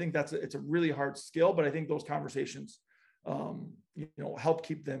 I think it's a really hard skill, but I think those conversations, help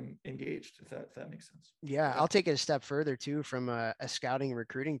keep them engaged, if that makes sense. Yeah, I'll take it a step further too, from a scouting and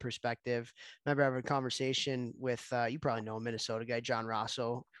recruiting perspective. Remember having a conversation with, you probably know, a Minnesota guy, John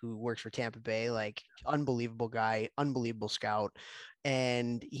Rosso, who works for Tampa Bay, like, unbelievable guy, unbelievable scout.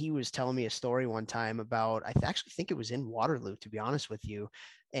 And he was telling me a story one time about, I actually think it was in Waterloo, to be honest with you.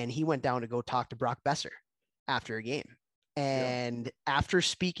 And he went down to go talk to Brock Besser after a game. And after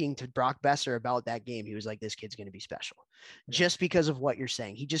speaking to Brock Besser about that game, he was like, this kid's going to be special, just because of what you're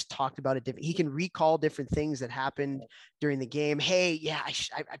saying. He just talked about it different. He can recall different things that happened during the game. Hey, yeah,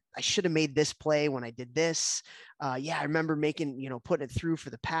 I should have made this play when I did this. Yeah, I remember putting it through for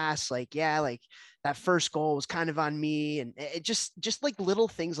the pass. Like, yeah, like that first goal was kind of on me. And it just like little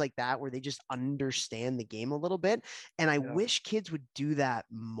things like that, where they just understand the game a little bit. And I wish kids would do that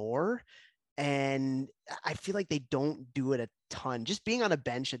more. And I feel like they don't do it a ton. Just being on a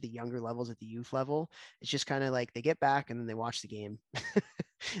bench at the younger levels, at the youth level, it's just kind of like they get back and then they watch the game.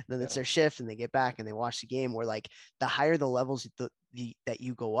 Then it's their shift and they get back and they watch the game. Where, like, the higher the levels that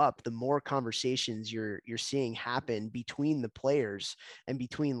you go up, the more conversations you're seeing happen between the players and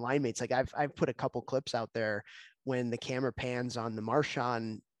between line mates. Like, I've put a couple clips out there when the camera pans on the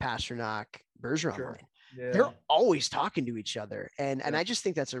Marchand Pasternak Bergeron line. they're always talking to each other. And I just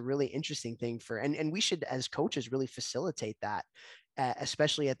think that's a really interesting thing and we should, as coaches, really facilitate that,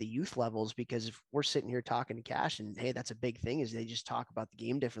 especially at the youth levels, because if we're sitting here talking to Cash and, hey, that's a big thing, is they just talk about the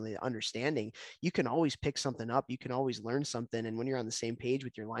game differently, understanding. You can always pick something up. You can always learn something. And when you're on the same page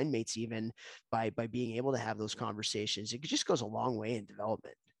with your line mates, even by being able to have those conversations, it just goes a long way in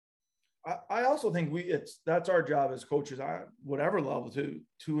development. I also think that's our job as coaches at whatever level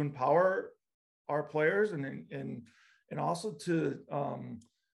to empower our players and also to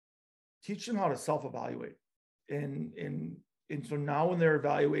teach them how to self-evaluate. And so now when they're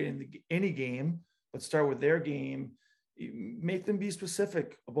evaluating any game, let's start with their game, make them be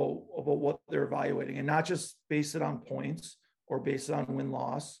specific about what they're evaluating, and not just base it on points or base it on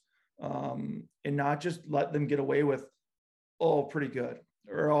win-loss, and not just let them get away with, oh, pretty good,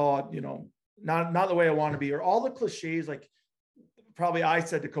 or, oh, not the way I want to be, or all the cliches, like probably I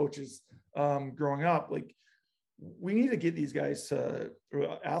said to coaches growing up, like, we need to get these guys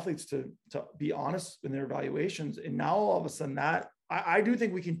athletes to be honest in their evaluations. And now all of a sudden I do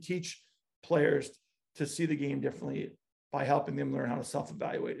think we can teach players to see the game differently by helping them learn how to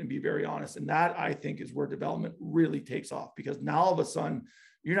self-evaluate and be very honest. And that, I think, is where development really takes off, because now all of a sudden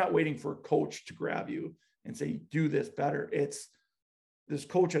you're not waiting for a coach to grab you and say, do this better. It's, this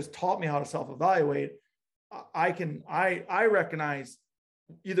coach has taught me how to self-evaluate. I recognize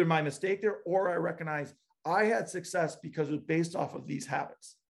either my mistake there, or I recognize I had success because it was based off of these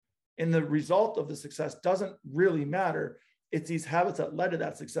habits. And the result of the success doesn't really matter. It's these habits that led to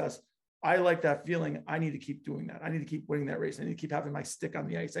that success. I like that feeling. I need to keep doing that. I need to keep winning that race. I need to keep having my stick on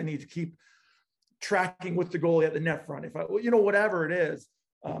the ice. I need to keep tracking with the goalie at the net front. If I, whatever it is,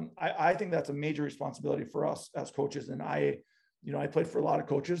 I think that's a major responsibility for us as coaches. And I played for a lot of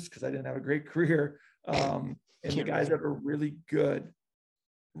coaches because I didn't have a great career. And the guys that are really good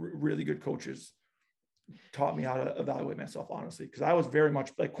coaches taught me how to evaluate myself honestly, because I was very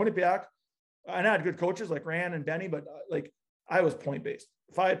much like Quinnipiac, and I had good coaches like Rand and Benny, but like I was point based.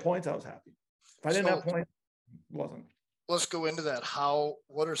 If I had points, I was happy. If I didn't have points, wasn't. Let's go into that.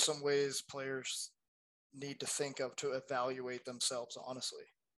 What are some ways players need to think of to evaluate themselves honestly?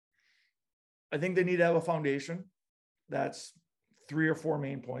 I think they need to have a foundation that's 3 or 4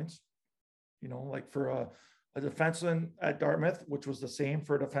 main points. Like for a defenseman at Dartmouth, which was the same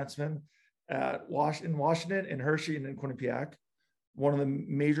for a defenseman at Washington and Hershey and in Quinnipiac, one of the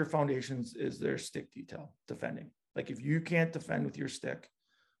major foundations is their stick detail defending. Like if you can't defend with your stick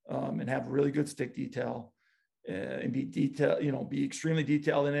and have really good stick detail and be extremely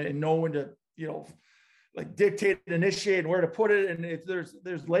detailed in it and know when to, like dictate and initiate and where to put it. And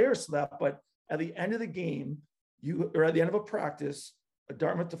there's layers to that. But at the end of the game, or at the end of a practice, a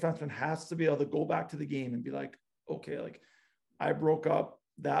Dartmouth defenseman has to be able to go back to the game and be like, okay, like I broke up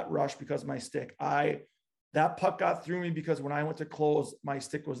that rush because of my stick. That puck got through me because when I went to close, my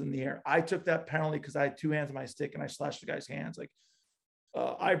stick was in the air. I took that penalty because I had 2 hands on my stick and I slashed the guy's hands. Like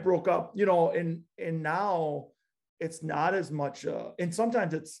I broke up, and now it's not as much. And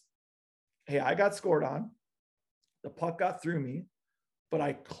sometimes it's, hey, I got scored on. The puck got through me, but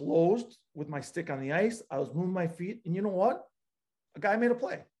I closed with my stick on the ice. I was moving my feet. And you know what? A guy made a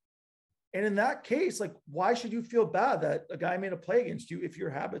play. And in that case, like, why should you feel bad that a guy made a play against you if your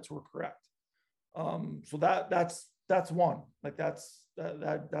habits were correct? So that's one. Like that's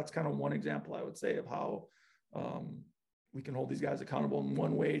kind of one example I would say of how we can hold these guys accountable in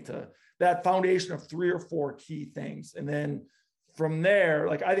one way, to that foundation of 3 or 4 key things. And then from there,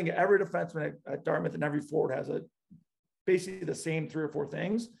 like I think every defenseman at Dartmouth and every forward has basically the same 3 or 4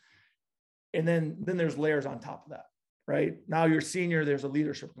 things. And then there's layers on top of that. Right now you're senior, there's a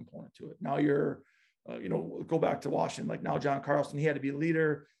leadership component to it. Now you're, go back to Washington, like now John Carlson, he had to be a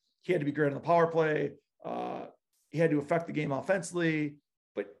leader. He had to be great on the power play. He had to affect the game offensively,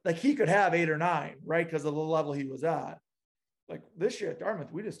 but like he could have 8 or 9, right? Because of the level he was at. Like this year at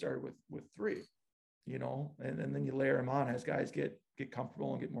Dartmouth, we just started with 3, and then you layer him on as guys get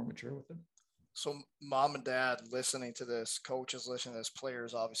comfortable and get more mature with him. So mom and dad listening to this, coaches listening to this,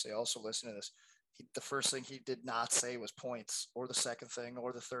 players obviously also listening to this. The first thing he did not say was points, or the second thing,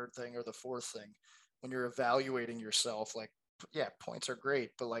 or the third thing, or the fourth thing. When you're evaluating yourself, like, yeah, points are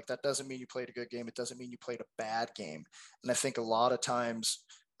great, but like that doesn't mean you played a good game. It doesn't mean you played a bad game. And I think a lot of times,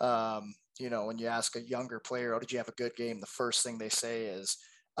 when you ask a younger player, oh, did you have a good game? The first thing they say is,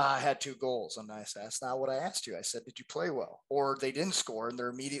 I had 2 goals. And I said, that's not what I asked you. I said, did you play well? Or they didn't score and they're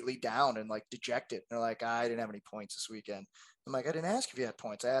immediately down and like dejected. And they're like, I didn't have any points this weekend. I'm like, I didn't ask if you had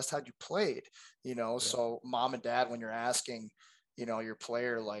points. I asked how'd you played, Yeah. So mom and dad, when you're asking, your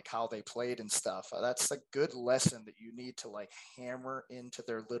player, like how they played and stuff. That's a good lesson that you need to like hammer into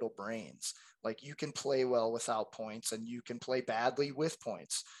their little brains. Like you can play well without points and you can play badly with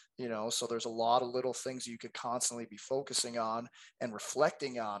points, so there's a lot of little things you could constantly be focusing on and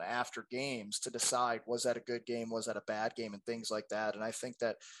reflecting on after games to decide, was that a good game? Was that a bad game? And things like that. And I think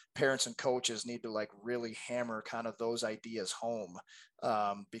that parents and coaches need to like really hammer kind of those ideas home,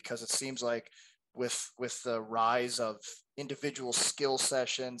 because it seems like with the rise of individual skill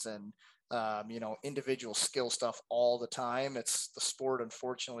sessions and individual skill stuff all the time, it's the sport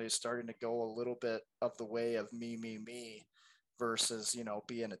unfortunately is starting to go a little bit of the way of me versus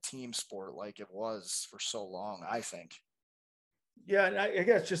being a team sport like it was for so long, I think. Yeah, and I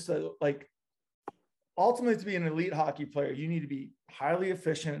guess just like ultimately to be an elite hockey player, you need to be highly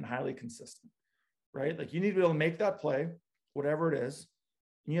efficient and highly consistent, right? Like you need to be able to make that play, whatever it is,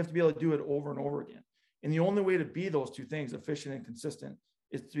 and you have to be able to do it over and over again. And the only way to be those two things, efficient and consistent,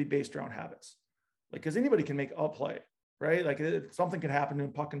 is to be based around habits. Like, because anybody can make a play, right? Like something can happen to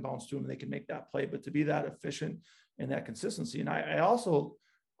them, puck and bounce to them, and they can make that play. But to be that efficient and that consistency, and I don't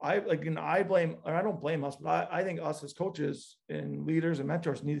blame us, but I think us as coaches and leaders and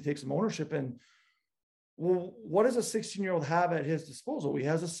mentors need to take some ownership. And well, what does a 16-year-old have at his disposal? He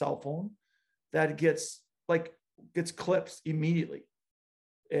has a cell phone that gets clips immediately,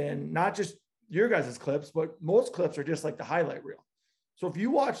 and not just your guys' clips, but most clips are just like the highlight reel. So if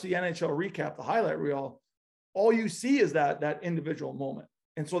you watch the NHL recap, the highlight reel, all you see is that individual moment.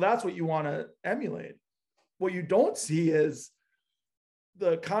 And so that's what you want to emulate. What you don't see is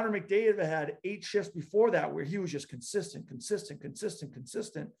the Connor McDavid had 8 shifts before that where he was just consistent.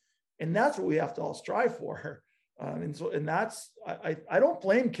 And that's what we have to all strive for. I don't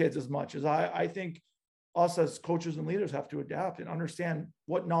blame kids as much as I think us as coaches and leaders have to adapt and understand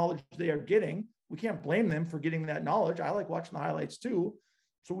what knowledge they are getting. We can't blame them for getting that knowledge. I like watching the highlights too.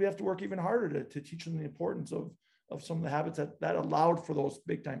 So we have to work even harder to teach them the importance of some of the habits that allowed for those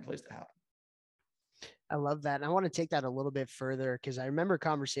big time plays to happen. I love that. And I want to take that a little bit further because I remember a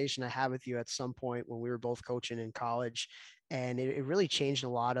conversation I had with you at some point when we were both coaching in college. And it really changed a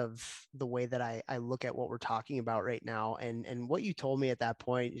lot of the way that I look at what we're talking about right now. And what you told me at that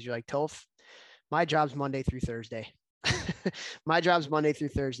point is you're like, Toph, my job's Monday through Thursday. My job's Monday through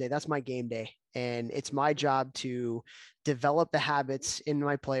Thursday. That's my game day. And it's my job to develop the habits in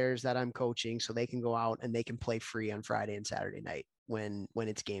my players that I'm coaching so they can go out and they can play free on Friday and Saturday night when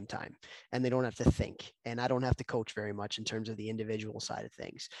it's game time, and they don't have to think, and I don't have to coach very much in terms of the individual side of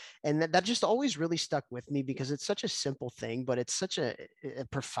things. And that just always really stuck with me because it's such a simple thing, but it's such a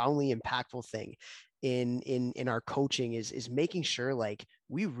profoundly impactful thing in our coaching is making sure like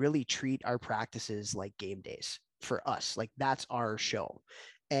we really treat our practices like game days for us. Like that's our show.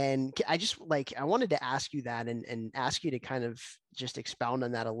 And I wanted to ask you that and ask you to kind of just expound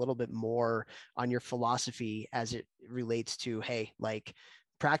on that a little bit more on your philosophy as it relates to, hey, like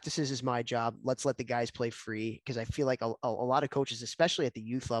practices is my job. Let's let the guys play free. Cause I feel like a lot of coaches, especially at the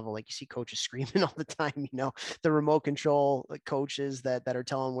youth level, like you see coaches screaming all the time, the remote control coaches that are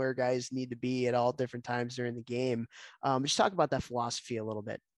telling where guys need to be at all different times during the game. Just talk about that philosophy a little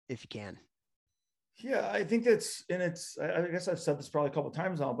bit, if you can. Yeah, I think I guess I've said this probably a couple of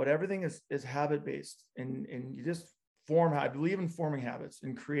times now, but everything is habit-based and you just I believe in forming habits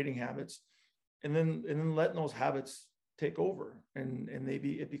and creating habits and then letting those habits take over and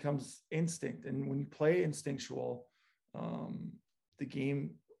it becomes instinct. And when you play instinctual, the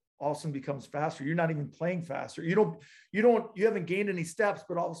game all of a sudden becomes faster. You're not even playing faster. You haven't gained any steps,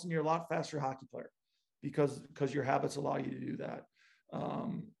 but all of a sudden you're a lot faster hockey player because your habits allow you to do that.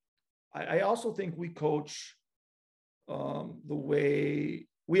 I also think we coach the way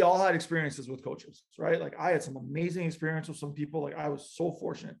we all had experiences with coaches, right? Like I had some amazing experience with some people. Like I was so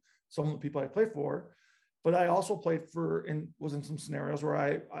fortunate, some of the people I played for, but I also played for and was in some scenarios where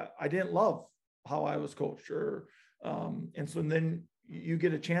I didn't love how I was coached and then you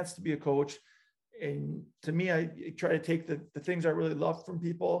get a chance to be a coach. And to me, I try to take the things I really love from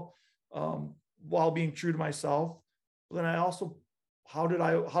people while being true to myself. But then I also, how do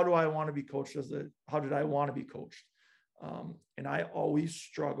I want to be coached how did I want to be coached? And I always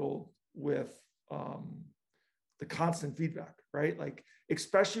struggled with the constant feedback, right? Like,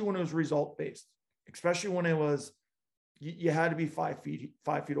 especially when it was result based, especially when it was, you had to be 5 feet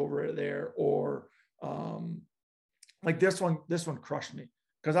over there, or like this one crushed me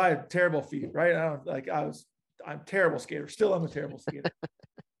because I had terrible feet, right? I'm a terrible skater. Still, I'm a terrible skater.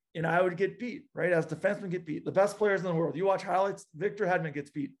 And I would get beat, right? As defensemen get beat. The best players in the world. You watch highlights, Victor Hedman gets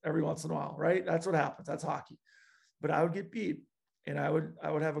beat every once in a while, right? That's what happens. That's hockey. But I would get beat. And I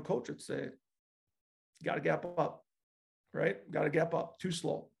would have a coach that say, you got to gap up. right? Got to gap up, too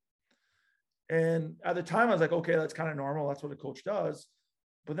slow. And at the time I was like, okay, that's kind of normal. That's what a coach does.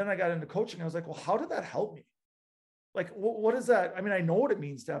 But then I got into coaching. I was like, well, how did that help me? Like, what is that? I mean, I know what it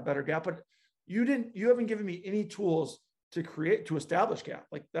means to have better gap, but you haven't given me any tools to establish gap.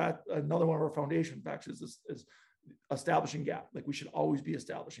 Like that, another one of our foundation facts is establishing gap. Like we should always be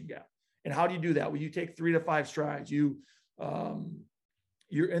establishing gap. And how do you do that? Well, you take 3 to 5 strides. You're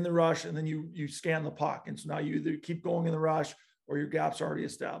in the rush and then you scan the puck. And so now you either keep going in the rush or your gap's already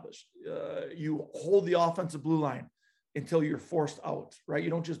established. You hold the offensive blue line until you're forced out, right? You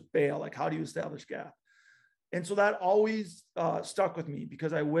don't just bail. Like, how do you establish gap? And so that always stuck with me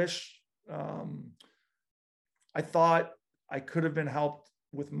because I wish, I thought I could have been helped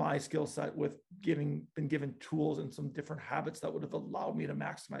with my skill set with been given tools and some different habits that would have allowed me to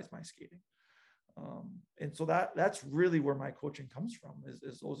maximize my skating. And so that's really where my coaching comes from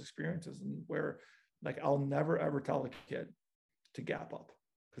is those experiences, and where like, I'll never, ever tell a kid to gap up.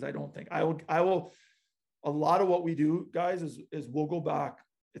 Cause I don't think I will, a lot of what we do, guys, is we'll go back.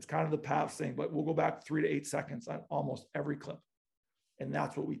 It's kind of the past thing, but we'll go back 3 to 8 seconds on almost every clip. And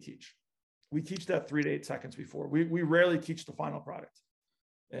that's what we teach. We teach that 3 to 8 seconds before. We rarely teach the final product.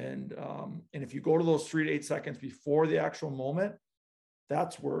 And if you go to those 3 to 8 seconds before the actual moment,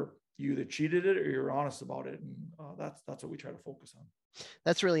 that's where you either cheated it or you're honest about it. And that's what we try to focus on.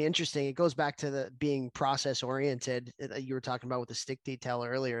 That's really interesting. It goes back to the being process oriented. You were talking about with the stick detail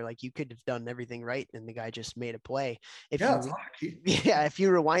earlier, like you could have done everything right and the guy just made a play. If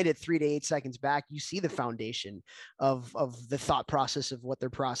you rewind it 3 to 8 seconds back, you see the foundation of the thought process of what they're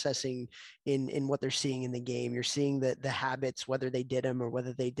processing in what they're seeing in the game. You're seeing the habits, whether they did them or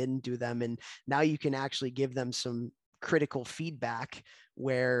whether they didn't do them. And now you can actually give them some critical feedback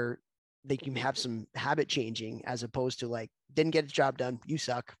where they can have some habit changing, as opposed to like, didn't get the job done, you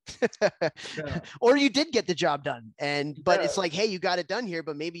suck. Or you did get the job done. But it's like, hey, you got it done here,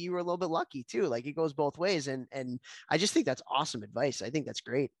 but maybe you were a little bit lucky too. Like it goes both ways. And I just think that's awesome advice. I think that's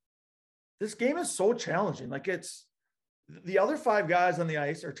great. This game is so challenging. Like it's the other 5 guys on the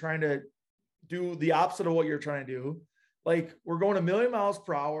ice are trying to do the opposite of what you're trying to do. Like we're going a million miles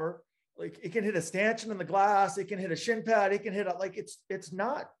per hour. Like it can hit a stanchion in the glass. It can hit a shin pad. It can hit it's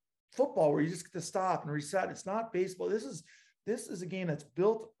not football where you just get to stop and reset. It's not baseball. This is a game that's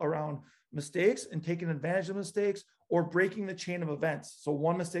built around mistakes and taking advantage of mistakes or breaking the chain of events. So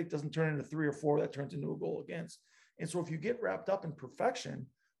one mistake doesn't turn into 3 or 4 that turns into a goal against. And so if you get wrapped up in perfection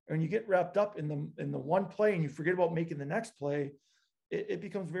and you get wrapped up in the one play and you forget about making the next play, it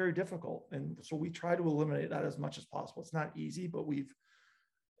becomes very difficult. And so we try to eliminate that as much as possible. It's not easy, but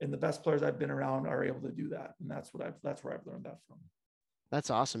and the best players I've been around are able to do that. And that's where I've learned that from. That's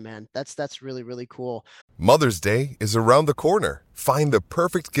awesome, man. That's really, really cool. Mother's Day is around the corner. Find the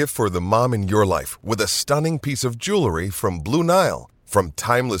perfect gift for the mom in your life with a stunning piece of jewelry from Blue Nile. From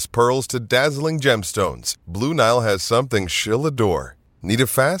timeless pearls to dazzling gemstones, Blue Nile has something she'll adore. Need it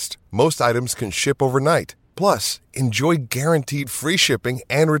fast? Most items can ship overnight. Plus, enjoy guaranteed free shipping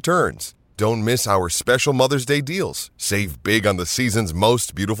and returns. Don't miss our special Mother's Day deals. Save big on the season's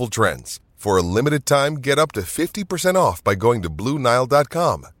most beautiful trends. For a limited time, get up to 50% off by going to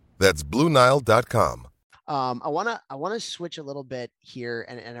BlueNile.com. That's BlueNile.com. I want to switch a little bit here,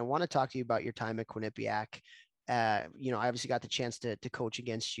 and I want to talk to you about your time at Quinnipiac. I obviously got the chance to coach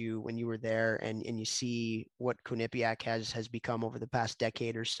against you when you were there, and you see what Quinnipiac has become over the past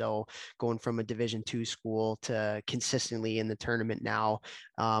decade or so, going from a Division II school to consistently in the tournament now.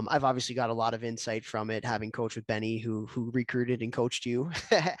 I've obviously got a lot of insight from it, having coached with Benny, who recruited and coached you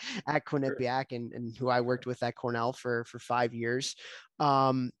at Quinnipiac, and who I worked with at Cornell for 5 years.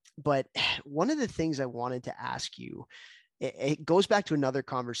 But one of the things I wanted to ask you, it goes back to another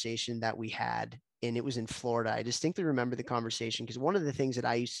conversation that we had, and it was in Florida. I distinctly remember the conversation because one of the things that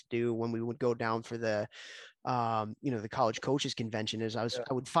I used to do when we would go down for the college coaches convention is I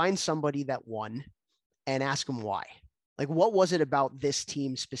would find somebody that won and ask them why. Like, what was it about this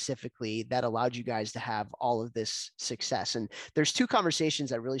team specifically that allowed you guys to have all of this success? And there's 2 conversations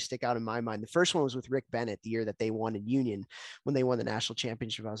that really stick out in my mind. The first one was with Rick Bennett, the year that they won in Union, when they won the national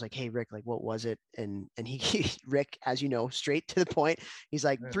championship. I was like, hey, Rick, like, what was it? And he Rick, as you know, straight to the point, he's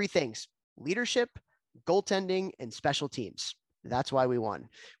like, 3 things: leadership, goaltending, and special teams. That's why we won.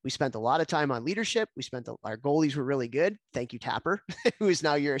 We spent a lot of time on leadership. Our goalies were really good. Thank you, Tapper, who is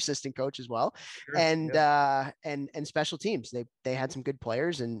now your assistant coach as well. Sure, and special teams. They had some good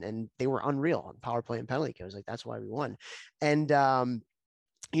players and they were unreal on power play and penalty kill. I was like, that's why we won. And then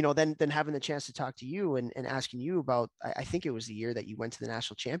having the chance to talk to you and asking you about, I think it was the year that you went to the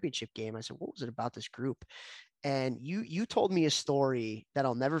national championship game. I said, what was it about this group? And you told me a story that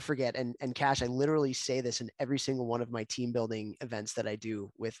I'll never forget. And Cash, I literally say this in every single one of my team building events that I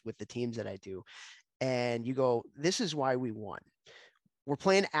do with the teams that I do. And you go, this is why we won. We're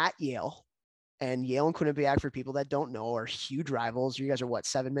playing at Yale, and Yale and Quinnipiac, for people that don't know, are huge rivals. You guys are what,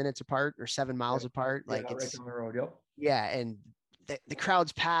 7 minutes apart or 7 miles apart? Yeah, Like, right it's down the road. Yep. yeah. And the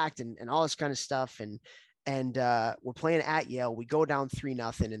crowd's packed and all this kind of stuff. And we're playing at Yale. We go down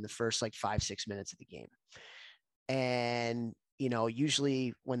 3-0 in the first like 5-6 minutes of the game. And,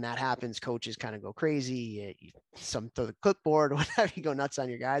 usually when that happens, coaches kind of go crazy. Some throw the clipboard or whatever, you go nuts on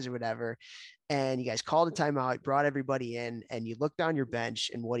your guys or whatever. And you guys called a timeout, brought everybody in, and you look down your bench,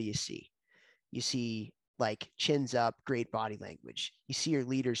 and what do you see? You see like chins up, great body language. You see your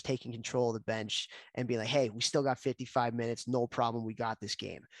leaders taking control of the bench and be like, hey, we still got 55 minutes. No problem. We got this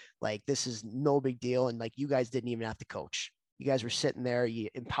game. Like, this is no big deal. And like, you guys didn't even have to coach. You guys were sitting there. You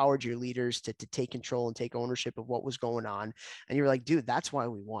empowered your leaders to take control and take ownership of what was going on. And you were like, dude, that's why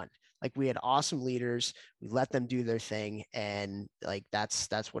we won. Like, we had awesome leaders. We let them do their thing. And like, that's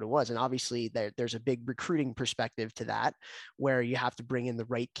what it was. And obviously there's a big recruiting perspective to that, where you have to bring in the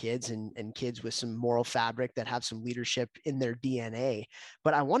right kids and kids with some moral fabric that have some leadership in their DNA.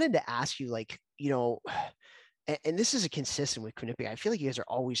 But I wanted to ask you, like, and this is a consistent with Quinnipiac. I feel like you guys are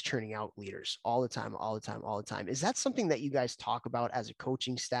always churning out leaders all the time. Is that something that you guys talk about as a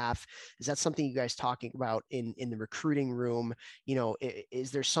coaching staff? Is that something you guys talking about in the recruiting room?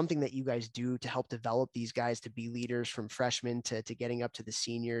 Is there something that you guys do to help develop these guys to be leaders from freshmen to getting up to the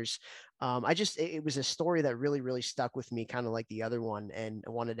seniors? It was a story that really, really stuck with me, kind of like the other one. And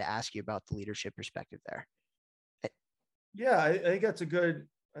I wanted to ask you about the leadership perspective there. Yeah, I think that's a good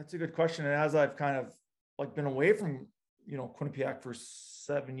question. And as I've kind of like been away from, Quinnipiac for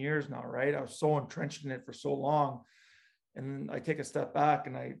 7 years now, right? I was so entrenched in it for so long. And I take a step back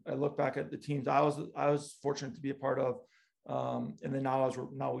and I look back at the teams I was fortunate to be a part of. And then now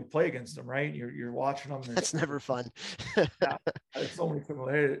we play against them, right? You're watching them. That's never fun. Yeah, there's so many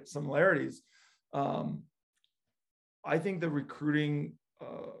similarities. I think the recruiting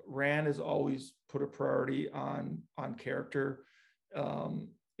Rand has always put a priority on character. And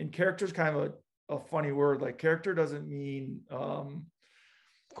character is kind of a funny word. Like, character doesn't mean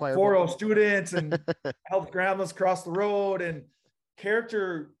 4.0 students and help grandmas cross the road. And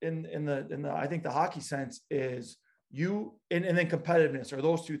character in the I think the hockey sense is you and then competitiveness are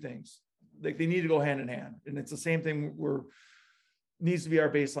those two things. Like, they need to go hand in hand. And it's the same thing needs to be our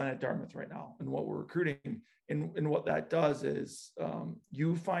baseline at Dartmouth right now and what we're recruiting. And what that does is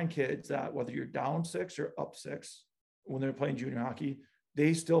you find kids that whether you're down 6 or up 6 when they're playing junior hockey,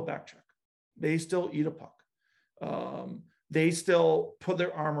 they still back check. They still eat a puck. They still put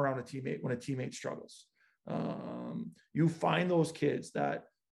their arm around a teammate when a teammate struggles. You find those kids that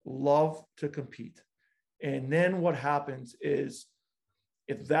love to compete. And then what happens is,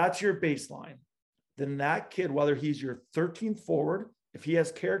 if that's your baseline, then that kid, whether he's your 13th forward, if he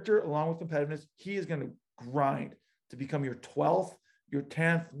has character along with competitiveness, he is going to grind to become your 12th, your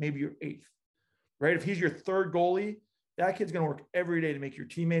 10th, maybe your 8th, right? If he's your third goalie, that kid's going to work every day to make your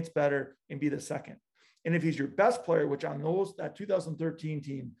teammates better and be the second. And if he's your best player, which on that 2013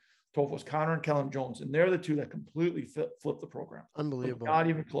 team, 12 was Connor and Kellen Jones, and they're the two that completely flipped the program. Unbelievable. Like, not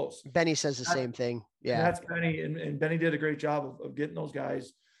even close. Benny says the same thing. Yeah. And that's Benny. And Benny did a great job of getting those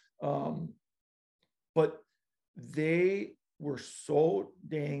guys. But they were so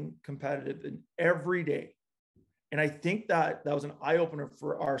dang competitive and every day. And I think that was an eye opener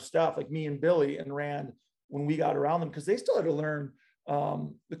for our staff, like me and Billy and Rand, when we got around them, because they still had to learn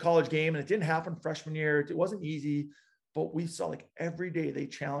the college game, and it didn't happen freshman year. It wasn't easy, but we saw like every day they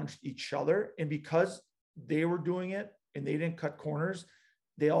challenged each other. And because they were doing it and they didn't cut corners,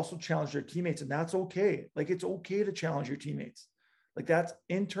 they also challenged their teammates, and that's okay. Like, it's okay to challenge your teammates. Like, that's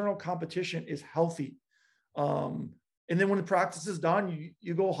internal competition is healthy. And then when the practice is done,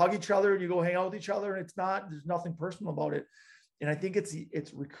 you go hug each other and you go hang out with each other, and there's nothing personal about it. And I think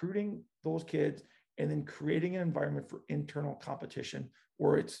it's recruiting those kids and then creating an environment for internal competition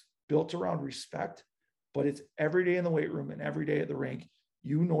where it's built around respect, but it's every day in the weight room and every day at the rink,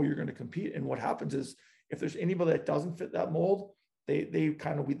 you're going to compete. And what happens is, if there's anybody that doesn't fit that mold, they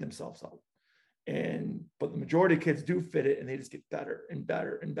kind of weed themselves out. But the majority of kids do fit it, and they just get better and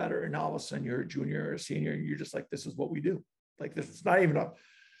better and better. And now all of a sudden you're a junior or a senior, and you're just like, this is what we do. Like, this, it's not even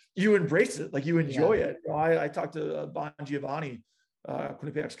you embrace it. Like, you enjoy it. I talked to Bon Giovanni,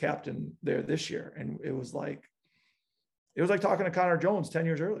 Quinnipiac's captain there this year. And it was like talking to Connor Jones 10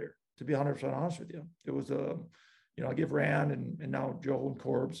 years earlier, to be 100% honest with you. It was, I give Rand and now Joe and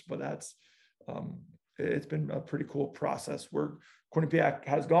Corbs, but that's, it's been a pretty cool process where Quinnipiac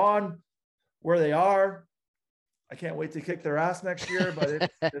has gone where they are. I can't wait to kick their ass next year, but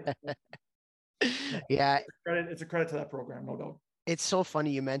Yeah. It's a credit to that program, no doubt. It's so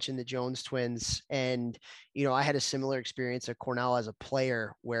funny you mentioned the Jones twins. And, I had a similar experience at Cornell as a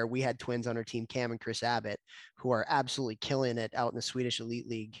player where we had twins on our team, Cam and Chris Abbott, who are absolutely killing it out in the Swedish Elite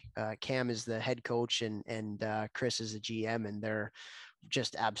League. Cam is the head coach and Chris is the GM, and they're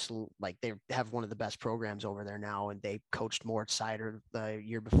just absolute, like they have one of the best programs over there now, and they coached Mort Sider the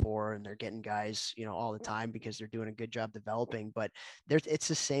year before, and they're getting guys, all the time because they're doing a good job developing. But it's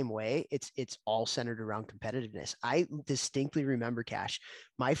the same way. It's all centered around competitiveness. I distinctly remember, Cash,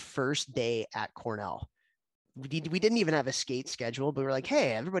 my first day at Cornell. We didn't even have a skate schedule, but we're like,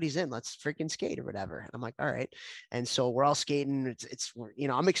 hey, everybody's in, let's freaking skate or whatever. And I'm like, all right. And so we're all skating. It's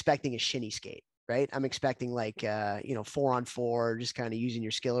I'm expecting a shinny skate, right? I'm expecting like 4-on-4, just kind of using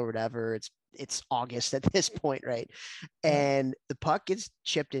your skill or whatever. It's August at this point, right? And the puck gets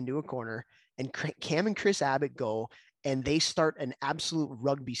chipped into a corner, and Cam and Chris Abbott go, and they start an absolute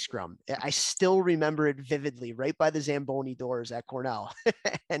rugby scrum. I still remember it vividly, right by the Zamboni doors at Cornell.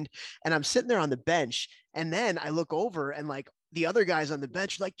 and I'm sitting there on the bench, and then I look over, and like the other guys on the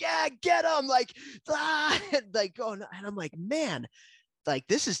bench are like, yeah, get them, like, like, oh, and I'm like, man, like,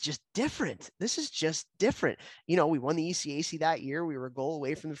 this is just different. This is just different. We won the ECAC that year. We were a goal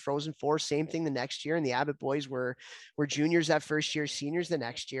away from the Frozen Four. Same thing the next year. And the Abbott boys were juniors that first year, seniors the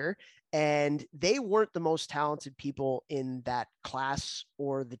next year. And they weren't the most talented people in that class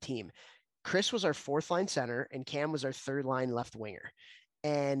or the team. Chris was our fourth line center, and Cam was our third line left winger.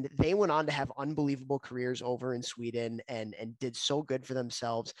 And they went on to have unbelievable careers over in Sweden and did so good for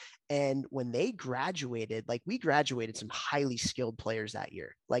themselves. And when they graduated, like we graduated some highly skilled players that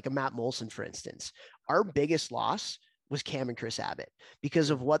year, like a Matt Molson, for instance. Our biggest loss was Cam and Chris Abbott because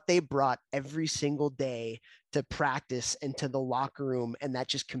of what they brought every single day to practice and to the locker room, and that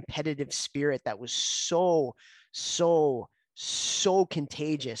just competitive spirit that was so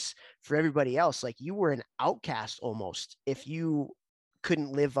contagious for everybody else. Like, you were an outcast almost if you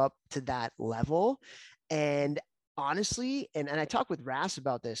couldn't live up to that level. And honestly, and I talked with Rass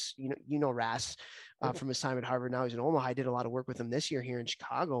about this, Rass from his time at Harvard. Now he's in Omaha. I did a lot of work with him this year here in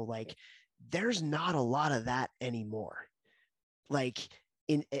Chicago. Like, there's not a lot of that anymore. Like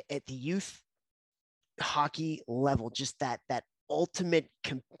at the youth hockey level, just that ultimate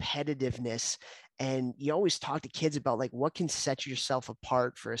competitiveness. And you always talk to kids about like what can set yourself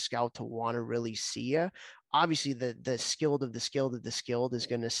apart for a scout to want to really see you. Obviously the skilled of the skilled is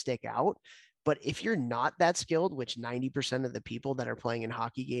going to stick out. But if you're not that skilled, which 90% of the people that are playing in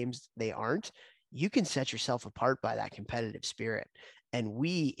hockey games, they aren't, you can set yourself apart by that competitive spirit. And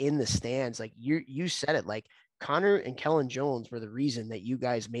we in the stands, like you said it, like Connor and Kellen Jones were the reason that you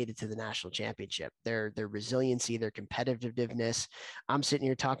guys made it to the national championship. Their resiliency, their competitiveness. I'm sitting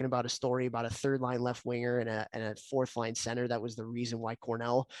here talking about a story about a third line left winger and a fourth line center. That was the reason why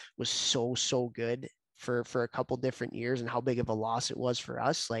Cornell was so good for a couple different years, and how big of a loss it was for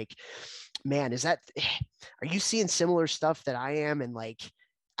us. Like, man, are you seeing similar stuff that I am? And like,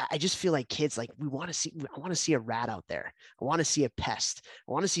 I just feel like kids, like I want to see a rat out there. I want to see a pest.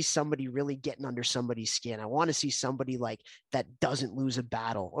 I want to see somebody really getting under somebody's skin. I want to see somebody like that doesn't lose a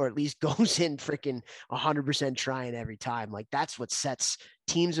battle, or at least goes in freaking 100% trying every time. Like, that's what sets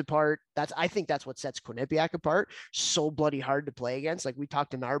teams apart. I think that's what sets Quinnipiac apart. So bloody hard to play against. Like, we talked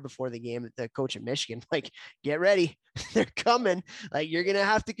to Nar before the game, the coach at Michigan, like, get ready. They're coming. Like, you're going to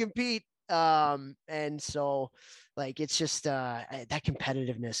have to compete. And so like, it's just, that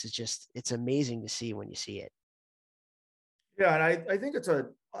competitiveness is just, it's amazing to see when you see it. Yeah. And I think it's I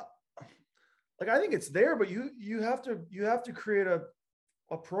think it's there, but you have to create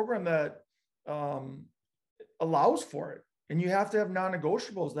a program that, allows for it. And you have to have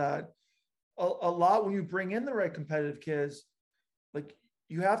non-negotiables that a lot, when you bring in the right competitive kids, like,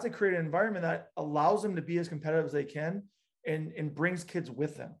 you have to create an environment that allows them to be as competitive as they can and brings kids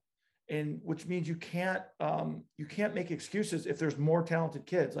with them. And which means you can't make excuses if there's more talented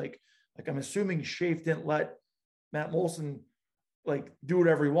kids. Like I'm assuming Schaaf didn't let Matt Molson like do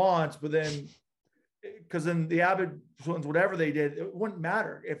whatever he wants, but then, because then the Abbott ones, whatever they did, it wouldn't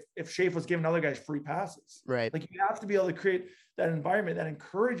matter if Schaaf was giving other guys free passes. Right. Like, you have to be able to create that environment that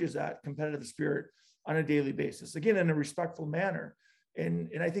encourages that competitive spirit on a daily basis, again, in a respectful manner. And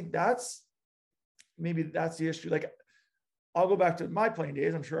I think that's the issue. Like, I'll go back to my playing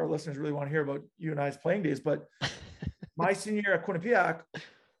days. I'm sure our listeners really want to hear about you and I's playing days, but my senior year at Quinnipiac,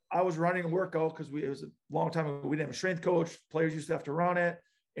 I was running a workout because it was a long time ago. We didn't have a strength coach. Players used to have to run it.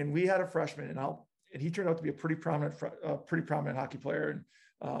 And we had a freshman, and he turned out to be a pretty prominent hockey player, and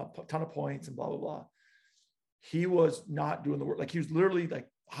a ton of points and blah, blah, blah. He was not doing the work. Like, he was literally like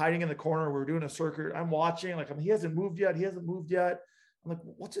hiding in the corner. We were doing a circuit. I'm watching, like, he hasn't moved yet. He hasn't moved yet. I'm like,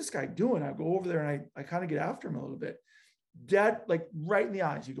 what's this guy doing? I go over there and I kind of get after him a little bit. Dad, like right in the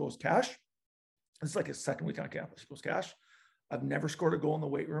eyes, he goes, Cash. It's like his second week on campus. He goes, Cash, I've never scored a goal in the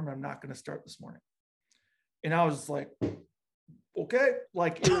weight room. I'm not going to start this morning. And I was like, okay,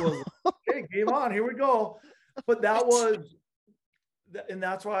 like it was, okay, game on, here we go. But that was, and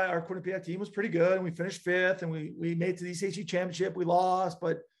that's why our Quinnipiac team was pretty good. And we finished 5th and we made to the ECHC championship. We lost,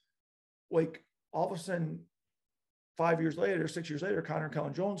 but like all of a sudden, 6 years later, Connor and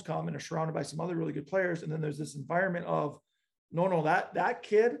Kellen Jones come and are surrounded by some other really good players. And then there's this environment of, no, that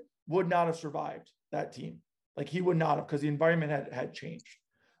kid would not have survived that team. Like he would not have, because the environment had changed.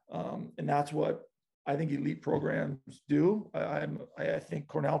 And that's what I think elite programs do. I think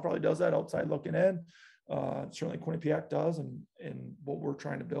Cornell probably does that outside looking in. Certainly Quinnipiac does, and what we're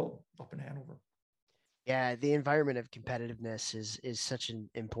trying to build up in Hanover. Yeah, the environment of competitiveness is such an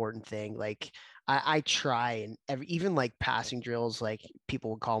important thing. Like I try and even like passing drills, like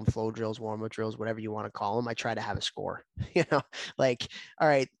people would call them flow drills, warm-up drills, whatever you want to call them. I try to have a score, like, all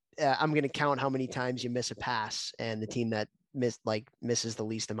right, I'm going to count how many times you miss a pass, and the team that misses the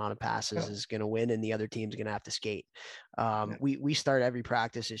least amount of passes is going to win, and the other team's going to have to skate. We start every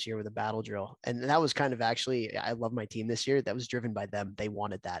practice this year with a battle drill, and that was kind of, actually, I love my team this year. That was driven by them. They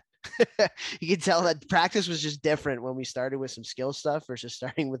wanted that. You can tell that practice was just different when we started with some skill stuff versus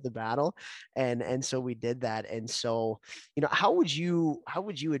starting with the battle, and so we did that. And so, how would you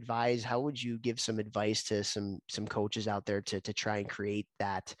advise? How would you give some advice to some coaches out there to try and create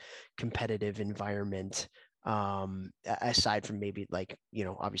that competitive environment? Aside from maybe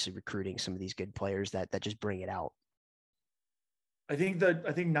obviously recruiting some of these good players that just bring it out. I think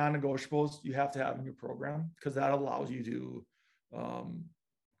non-negotiables you have to have in your program, because that allows you to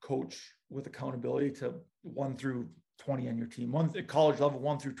coach with accountability to 1 through 20 on your team, at college level,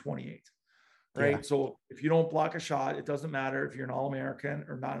 1 through 28. Right. Yeah. So if you don't block a shot, it doesn't matter if you're an All-American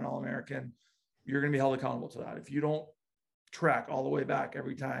or not an All-American, you're going to be held accountable to that. If you don't track all the way back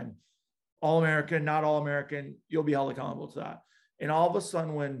every time, All-American, not All-American, you'll be held accountable to that. And all of a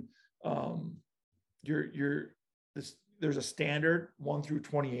sudden, when there's a standard 1 through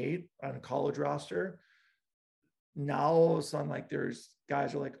 28 on a college roster, now all of a sudden, like, there's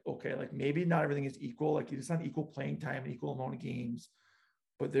guys are like, okay, like maybe not everything is equal. Like it's not equal playing time, equal amount of games,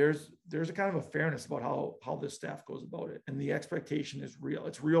 but there's a kind of a fairness about how this staff goes about it. And the expectation is real.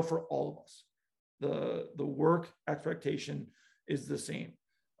 It's real for all of us. The work expectation is the same.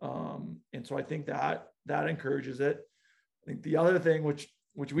 And so I think that encourages it. I think the other thing, which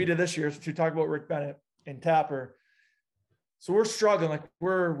we did this year, is to talk about Rick Bennett and Tapper. So we're struggling, like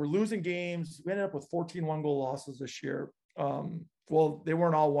we're losing games. We ended up with 14 1-goal losses this year. Well, they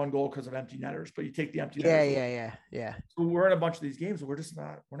weren't all 1 goal because of empty netters, but you take the empty netters. Yeah. So we're in a bunch of these games and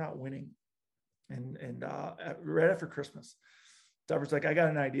we're not winning. And right after Christmas, Tapper's like, I got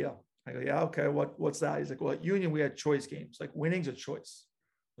an idea. I go, yeah, okay. What's that? He's like, well, at Union, we had choice games. Like winning's a choice.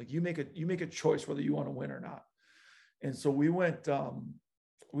 Like you make a choice whether you want to win or not. And so we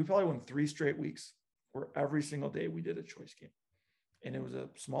probably went 3 straight weeks where every single day we did a choice game. And it was a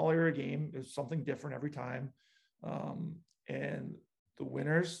small area game. It was something different every time. And the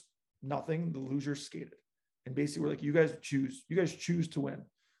winners, nothing, the losers skated. And basically we're like, you guys choose to win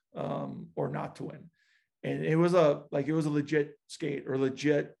or not to win. And it was a legit skate, or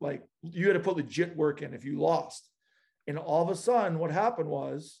legit, like you had to put legit work in if you lost. And all of a sudden what happened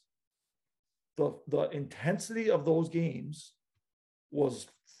was the intensity of those games was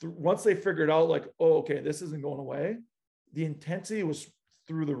once they figured out like, oh, okay, this isn't going away, the intensity was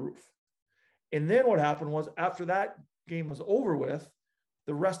through the roof. And then what happened was after that game was over with,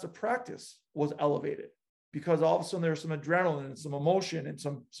 the rest of practice was elevated because all of a sudden there was some adrenaline and some emotion and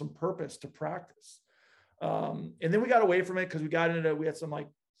some purpose to practice. And then we got away from it because we had some like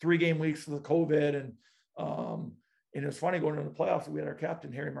 3-game weeks with COVID. And it was funny going into the playoffs. We had our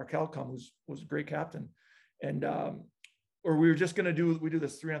captain, Harry Markel, come, was a great captain. And, or we were just going to we do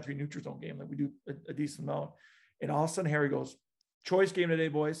this 3-on-3 neutral zone game. Like we do a decent amount. And all of a sudden Harry goes, choice game today,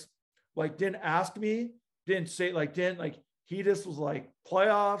 boys. Like didn't ask me, didn't say, like, he just was like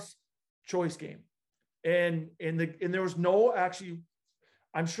playoffs, choice game. And there was no, actually,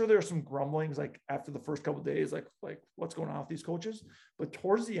 I'm sure there were some grumblings like after the first couple of days, like what's going on with these coaches, but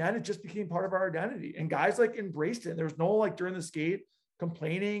towards the end, it just became part of our identity and guys like embraced it. There was no like during the skate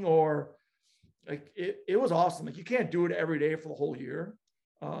complaining or like, it was awesome. Like you can't do it every day for the whole year.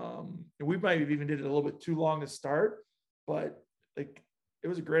 And we might have even did it a little bit too long to start, but like, it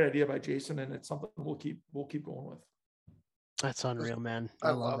was a great idea by Jason, and it's something we'll keep going with. That's unreal, man.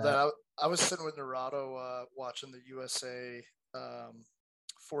 I love that. I was sitting with Nerado watching the USA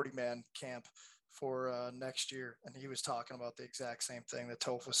 40-man camp for next year, and he was talking about the exact same thing that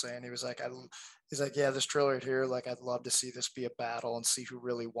Toph was saying. He was like, he's like, yeah, this drill right here, like, I'd love to see this be a battle and see who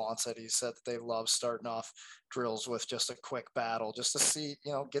really wants it. He said that they love starting off drills with just a quick battle, just to see,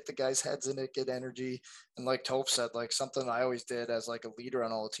 get the guys' heads in it, get energy. And like Toph said, like, something I always did as like a leader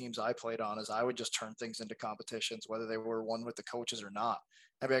on all the teams I played on is I would just turn things into competitions, whether they were won with the coaches or not.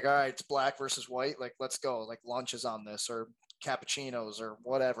 I'd be like, all right, it's black versus white. Like, let's go. Like, lunch is on this, or cappuccinos, or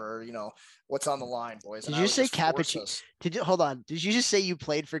whatever, what's on the line, boys. Did you say cappuccino? Hold on. Did you just say you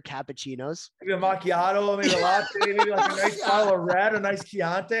played for cappuccinos? Maybe a macchiato, maybe a latte, maybe like a nice bottle of red, a nice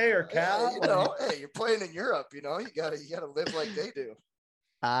Chianti or Cap. Hey, you're playing in Europe, you gotta live like they do.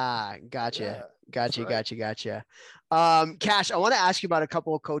 Gotcha. Yeah, Gotcha. Cash, I want to ask you about a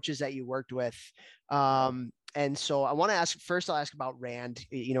couple of coaches that you worked with. And so I want to I'll ask about Rand.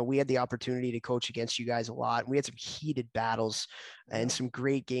 We had the opportunity to coach against you guys a lot. We had some heated battles and some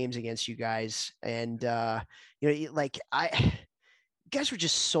great games against you guys. And, you guys were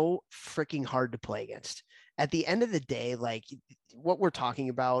just so freaking hard to play against. At the end of the day, like what we're talking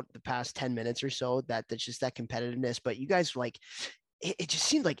about the past 10 minutes or so, that's just that competitiveness. But you guys, like, it just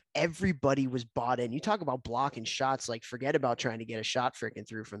seemed like everybody was bought in. You talk about blocking shots, like forget about trying to get a shot freaking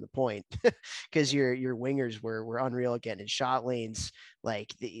through from the point because your wingers were unreal at getting in shot lanes.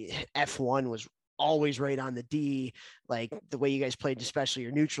 Like the F1 was always right on the D, like the way you guys played, especially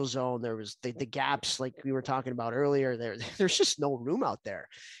your neutral zone. There was the gaps like we were talking about earlier. There's just no room out there,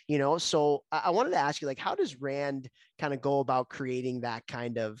 So I wanted to ask you, like, how does Rand kind of go about creating that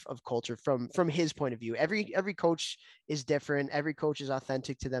kind of culture from his point of view? Every coach is different. Every coach is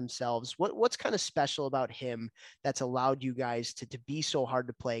authentic to themselves. What's kind of special about him that's allowed you guys to be so hard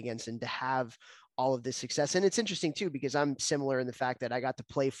to play against and to have all of this success? And it's interesting too, because I'm similar in the fact that I got to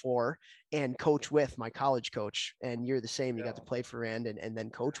play for and coach with my college coach, and you're the same. You got to play for Rand and then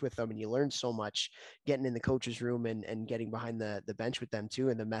coach with them, and you learn so much getting in the coach's room and getting behind the bench with them too,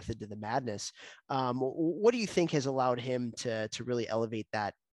 and the method to the madness. What do you think has allowed him to really elevate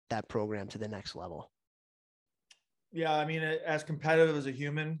that program to the next level? Yeah, I mean, as competitive as a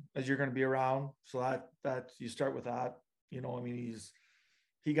human as you're going to be around, so that you start with that.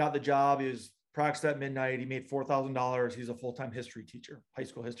 He got the job. He was practiced at midnight. He made $4,000. He's a full-time history teacher, high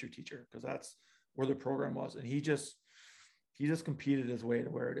school history teacher, because that's where the program was. And he just competed his way to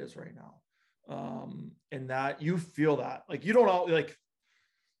where it is right now. And that you feel that, like, you don't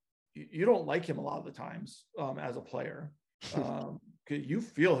like him a lot of the times as a player. You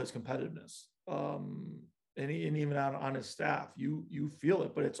feel his competitiveness. And even on his staff, you feel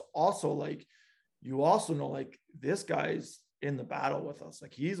it, but it's also like, you also know, like, this guy's in the battle with us.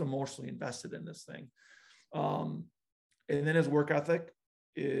 Like, he's emotionally invested in this thing. And then his work ethic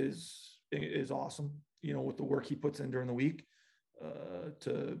is awesome, with the work he puts in during the week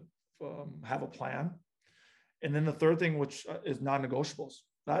to have a plan. And then the third thing, which is non-negotiables.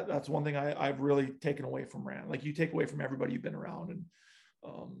 That's one thing I've really taken away from Rand. Like, you take away from everybody you've been around, and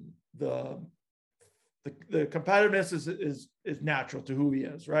the competitiveness is natural to who he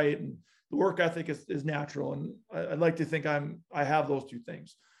is, right? And the work ethic is natural. And I'd like to think I have those two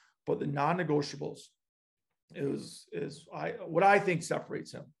things, but the non-negotiables is what I think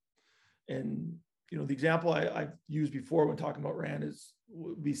separates him. And, the example I've used before when talking about Rand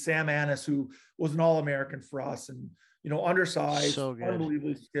would be Sam Annis, who was an All-American for us, and, undersized, so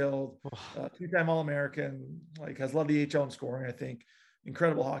unbelievably skilled, two-time All-American, like, has led the HL in scoring, I think,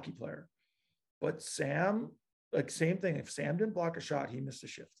 incredible hockey player. But Sam, like, same thing. If Sam didn't block a shot, he missed a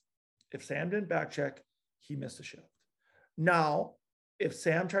shift. If Sam didn't back check, he missed a shift. Now, if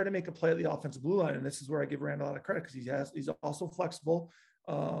Sam tried to make a play at the offensive blue line, and this is where I give Rand a lot of credit, because he's also flexible,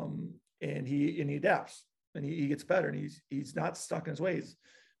 and he adapts, and he gets better, and he's not stuck in his ways.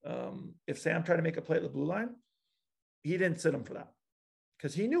 If Sam tried to make a play at the blue line, he didn't sit him for that,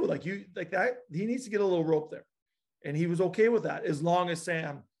 because he knew, like that, he needs to get a little rope there, and he was okay with that as long as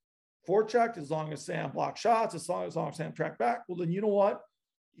Sam forechecked, as long as Sam blocked shots, as long as Sam tracked back. Well, then you know what?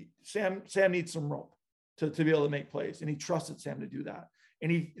 Sam needs some rope to be able to make plays, and he trusted Sam to do that.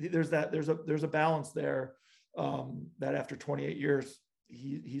 And there's a balance there that after 28 years,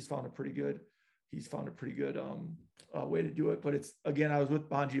 he's found a pretty good way to do it. But it's, again, I was with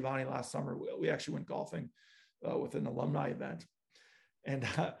Bon Giovanni last summer. We actually went golfing with an alumni event, and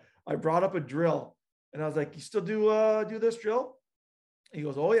I brought up a drill, and I was like, "You still do this drill?" He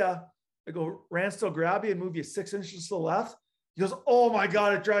goes, "Oh yeah." I go, "Rand still grab you and move you 6 inches to the left?" He goes, "Oh my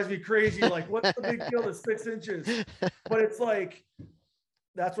God, it drives me crazy. Like, what's the big deal? It's 6 inches." But it's like,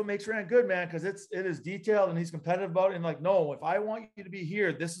 that's what makes Rand good, man, because it is detailed, and he's competitive about it. And like, no, if I want you to be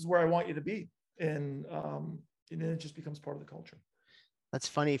here, this is where I want you to be. And then it just becomes part of the culture. That's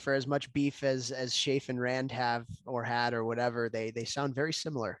funny. For as much beef as Shafe and Rand have or had or whatever, they sound very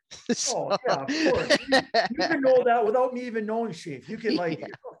similar. Oh yeah, of course. You can know that without me even knowing Shafe. You can like, Yeah.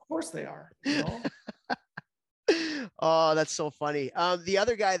 of course they are. You know. Oh, that's so funny. The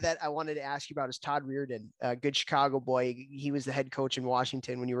other guy that I wanted to ask you about is Todd Reardon, a good Chicago boy. He was the head coach in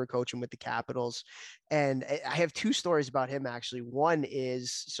Washington when you were coaching with the Capitals. And I have two stories about him, actually. One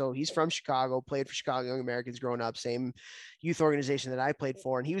is, so he's from Chicago, played for Chicago Young Americans growing up, same youth organization that I played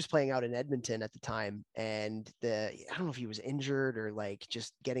for. And he was playing out in Edmonton at the time. And I don't know if he was injured or like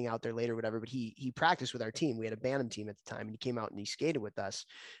just getting out there later or whatever, but he practiced with our team. We had a Bantam team at the time, and he came out and he skated with us.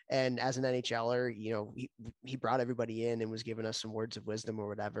 And as an NHLer, he brought everybody in and was giving us some words of wisdom or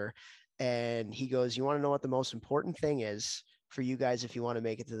whatever. And he goes, "You want to know what the most important thing is for you guys if you want to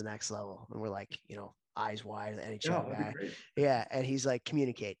make it to the next level?" And we're like, eyes wide, the NHL guy. Yeah. And he's like,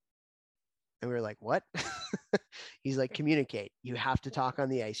 "Communicate." And we were like, "What?" He's like, "Communicate. You have to talk on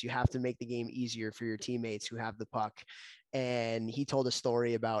the ice. You have to make the game easier for your teammates who have the puck." And he told a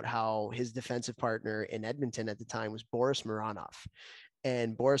story about how his defensive partner in Edmonton at the time was Boris Mironov.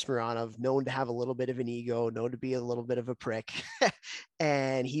 And Boris Mironov, known to have a little bit of an ego, known to be a little bit of a prick.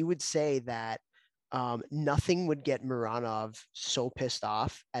 And he would say that nothing would get Mironov so pissed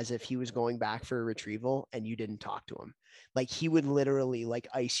off as if he was going back for a retrieval and you didn't talk to him. Like he would literally like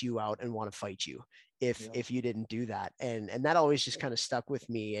ice you out and want to fight you if you didn't do that. And that always just kind of stuck with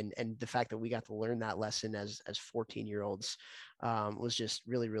me. And the fact that we got to learn that lesson as 14-year-olds was just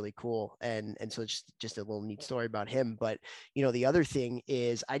really, really cool. And so just a little neat story about him. But, the other thing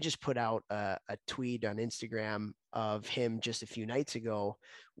is I just put out a tweet on Instagram of him just a few nights ago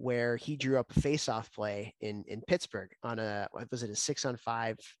where he drew up a face-off play in Pittsburgh on was it a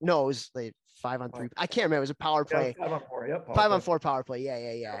 6-on-5? No, it was like 5-on-3. I can't remember. It was a power play. 5-on-4. Yep. 5-on-4 power play.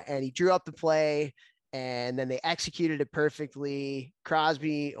 Yeah. And he drew up the play, and then they executed it perfectly.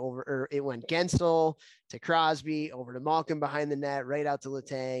 Crosby it went Gensel to Crosby over to Malkin behind the net, right out to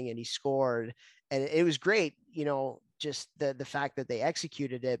Letang, and he scored. And it was great, just the fact that they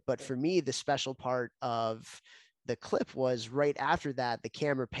executed it. But for me, the special part of the clip was right after that, the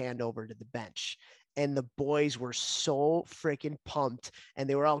camera panned over to the bench. And the boys were so freaking pumped, and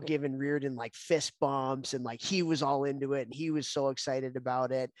they were all giving Reardon like fist bumps, and like he was all into it, and he was so excited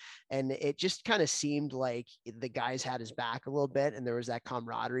about it. And it just kind of seemed like the guys had his back a little bit, and there was that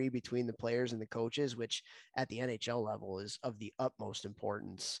camaraderie between the players and the coaches, which at the NHL level is of the utmost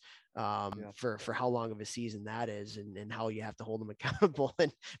importance for how long of a season that is, and how you have to hold them accountable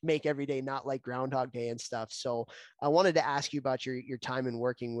and make every day not like Groundhog Day and stuff. So I wanted to ask you about your time in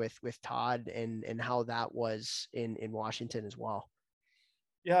working with Todd and how that was in Washington as well.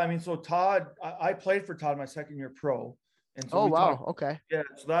 Yeah, I mean, so Todd, I played for Todd my second year pro, and so wow, okay, yeah,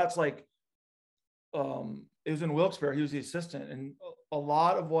 so that's like, it was in Wilkes-Barre. He was the assistant, and a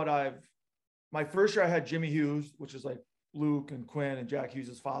lot of what my first year I had Jimmy Hughes, which is like Luke and Quinn and Jack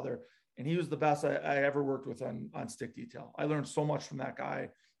Hughes' father, and he was the best I ever worked with on stick detail. I learned so much from that guy.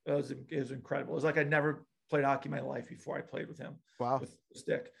 It was incredible. It was like I'd never played hockey in my life before I played with him. Wow. With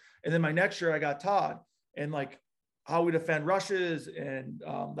stick. And then my next year I got Todd, and like how we defend rushes and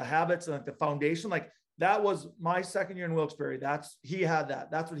the habits and like the foundation, like that was my second year in Wilkes-Barre. That's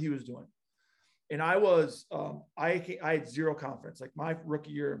what he was doing. And I was, I had zero confidence. Like my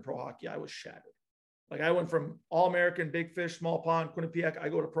rookie year in pro hockey, I was shattered. Like I went from All-American, Big Fish, Small Pond, Quinnipiac. I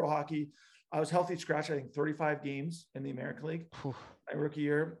go to pro hockey. I was healthy scratch, I think 35 games in the American League. My rookie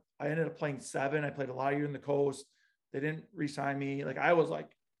year, I ended up playing 7. I played a lot of years in the coast. They didn't re-sign me. Like I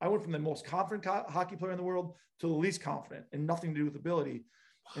went from the most confident hockey player in the world to the least confident, and nothing to do with ability.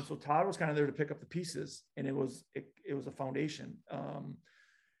 And so Todd was kind of there to pick up the pieces, and it was a foundation.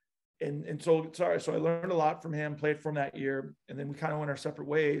 So I learned a lot from him, played from that year, and then we kind of went our separate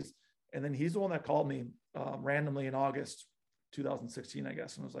ways. And then he's the one that called me randomly in August 2016, I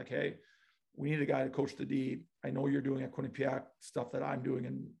guess, and was like, "Hey, we need a guy to coach the D. I know you're doing at Quinnipiac stuff that I'm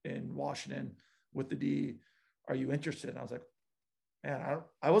doing in Washington with the D. Are you interested?" And I was like, "Man,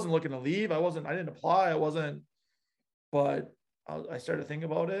 I wasn't looking to leave. I didn't apply. But I started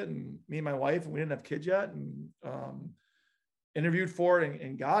thinking about it, and me and my wife, and we didn't have kids yet, and interviewed for it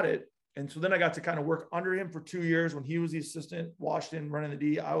and got it. And so then I got to kind of work under him for 2 years when he was the assistant, Washington, running the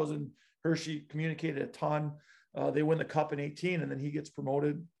D. I was in Hershey, communicated a ton. They win the cup in 18, and then he gets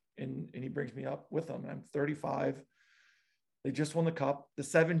promoted, and he brings me up with them. And I'm 35. They just won the cup. The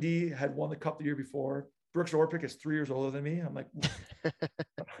 7D had won the cup the year before. Brooks Orpik is 3 years older than me. I'm like,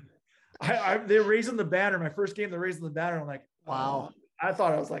 they're raising the banner. My first game, they're raising the banner. I'm like, wow. I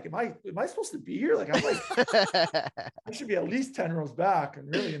thought, I was like, am I supposed to be here? Like, I'm like, I should be at least 10 rows back and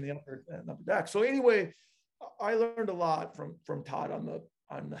really in the upper deck. So anyway, I learned a lot from Todd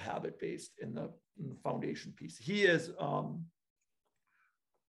on the habit based in the foundation piece. He is an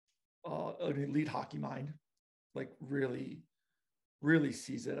elite hockey mind, like really, really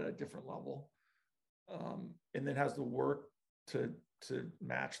sees it at a different level, and then has the work to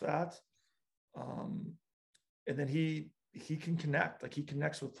match that. And then he can connect, like he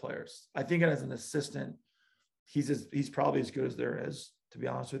connects with players. I think as an assistant, he's probably as good as there is, to be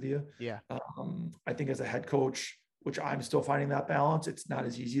honest with you. Yeah. I think as a head coach, which I'm still finding that balance, it's not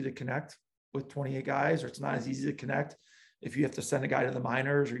as easy to connect with 28 guys, or it's not as easy to connect if you have to send a guy to the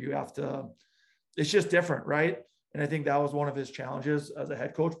minors, or you have to, it's just different. Right. And I think that was one of his challenges as a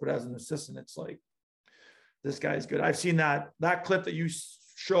head coach, but as an assistant, it's like, this guy's good. I've seen that clip that you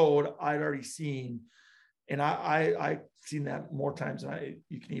showed, I'd already seen. And I've seen that more times than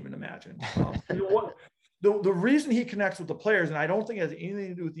you can even imagine. The reason he connects with the players, and I don't think it has anything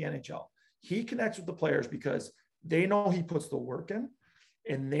to do with the NHL, he connects with the players because they know he puts the work in,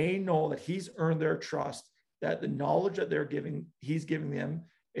 and they know that he's earned their trust, that the knowledge that he's giving them,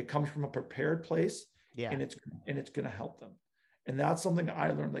 it comes from a prepared place, and it's going to help them. And that's something I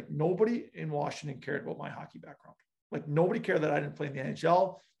learned. Like, nobody in Washington cared about my hockey background. Like, nobody cared that I didn't play in the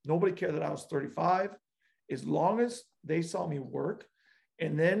NHL. Nobody cared that I was 35. As long as they saw me work.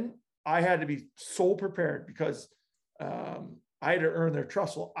 And then I had to be so prepared because I had to earn their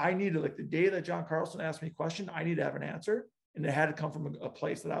trust. So I needed, like, the day that John Carlson asked me a question, I need to have an answer. And it had to come from a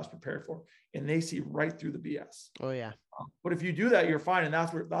place that I was prepared for. And they see right through the BS. Oh, yeah. But if you do that, you're fine. And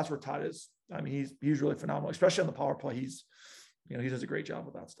that's where Todd is. I mean, he's really phenomenal, especially on the power play. He does a great job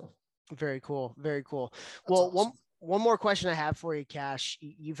with that stuff. Very cool. Very cool. That's Well, awesome. one more question I have for you, Cash.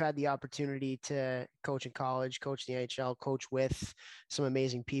 You've had the opportunity to coach in college, coach the NHL, coach with some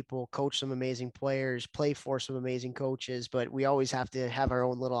amazing people, coach some amazing players, play for some amazing coaches, but we always have to have our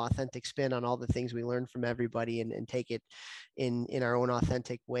own little authentic spin on all the things we learn from everybody and take it in our own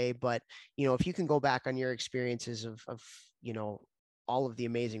authentic way. But, if you can go back on your experiences of all of the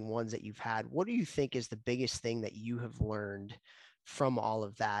amazing ones that you've had, what do you think is the biggest thing that you have learned from all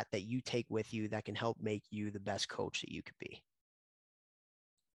of that you take with you that can help make you the best coach that you could be?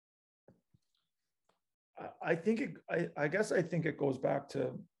 I guess it goes back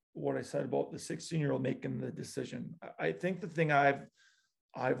to what I said about the 16-year-old making the decision. I think the thing I've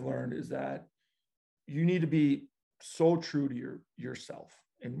learned is that you need to be so true to yourself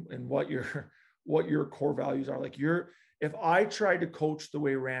and what your core values are. Like, if I tried to coach the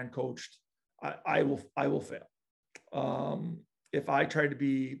way Rand coached, I will fail. If I try to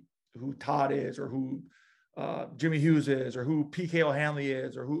be who Todd is, or who Jimmy Hughes is, or who PK O'Hanley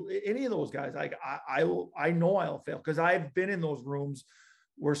is, or who any of those guys, I know I'll fail, because I've been in those rooms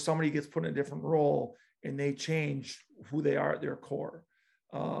where somebody gets put in a different role and they change who they are at their core.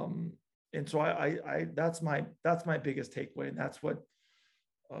 And so that's my biggest takeaway. And that's what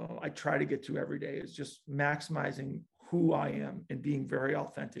I try to get to every day, is just maximizing who I am and being very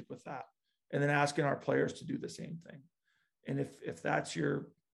authentic with that. And then asking our players to do the same thing. And if that's your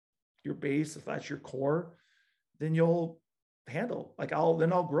base, if that's your core, then you'll handle, like,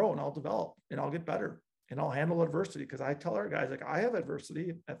 I'll grow and I'll develop and I'll get better and I'll handle adversity. Cause I tell our guys, like, I have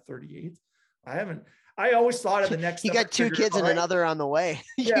adversity at 38. I always thought of the next, you got 2 kids and another on the way.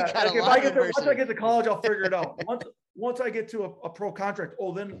 Yeah. Like, once I get to college, I'll figure it out. Once I get to a pro contract,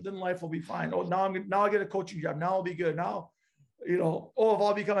 then life will be fine. Oh, now I get a coaching job. Now I'll be good. Now, if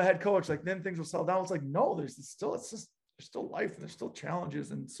I'll become a head coach, like, then things will settle down. It's like, no, there's still life and there's still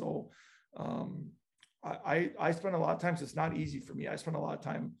challenges. And so I spend a lot of times, it's not easy for me. I spend a lot of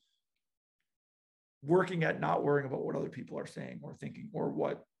time working at not worrying about what other people are saying or thinking,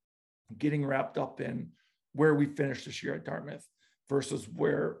 or getting wrapped up in where we finished this year at Dartmouth versus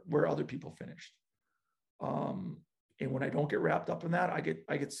where other people finished. And when I don't get wrapped up in that, I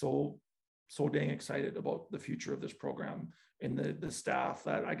get so dang excited about the future of this program and the staff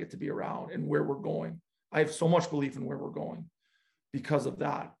that I get to be around and where we're going. I have so much belief in where we're going because of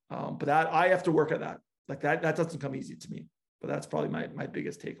that. But that I have to work at that. Like, that doesn't come easy to me, but that's probably my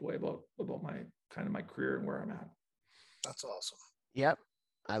biggest takeaway about my kind of my career and where I'm at. That's awesome. Yep.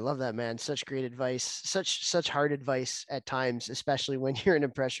 I love that, man. Such great advice, such hard advice at times, especially when you're in a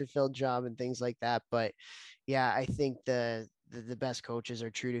pressure-filled job and things like that. But yeah, I think the best coaches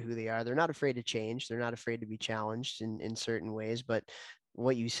are true to who they are. They're not afraid to change. They're not afraid to be challenged in certain ways. But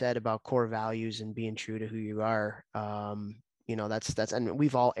what you said about core values and being true to who you are, and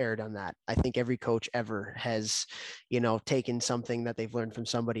we've all erred on that. I think every coach ever has, taken something that they've learned from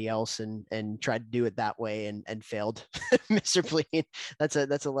somebody else and tried to do it that way and failed miserably. That's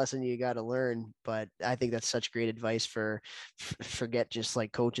a lesson you got to learn. But I think that's such great advice forget just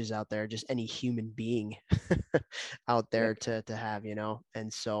like coaches out there, just any human being out there to have,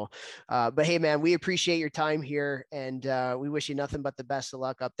 and so, but hey man, we appreciate your time here, and we wish you nothing but the best of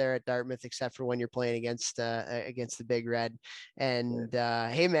luck up there at Dartmouth, except for when you're playing against the Big Red. And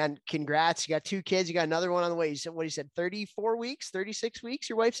hey man, congrats. You got 2 kids. You got another one on the way. You said 34 weeks, 36 weeks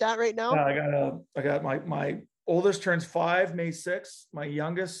your wife's at right now? Yeah, I got my oldest turns 5 May 6th. My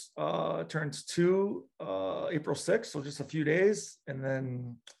youngest turns 2 April 6th. So just a few days, and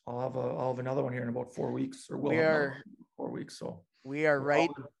then I'll have another one here in about 4 weeks, or we'll have 4 weeks. So we are right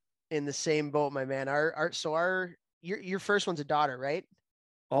in the same boat, my man. Your first one's a daughter, right?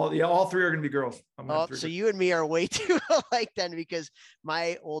 All 3 are going to be girls. So you and me are way too alike then, because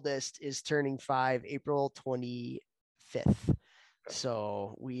my oldest is turning 5 April 25th.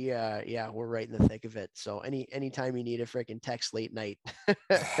 So we're right in the thick of it. So anytime you need a freaking text late night,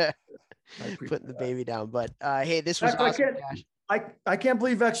 putting the baby down. But hey, this was awesome, Cash. I can't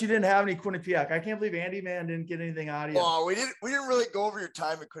believe Vex, you didn't have any Quinnipiac. I can't believe Andy Man didn't get anything out of you. Oh, we didn't really go over your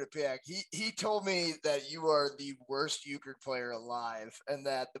time at Quinnipiac. He told me that you are the worst euchre player alive, and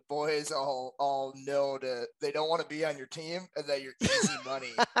that the boys all know they don't want to be on your team, and that you're easy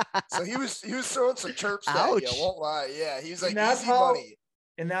money. So he was throwing some chirps at you. I won't lie. Yeah, he was like, easy money.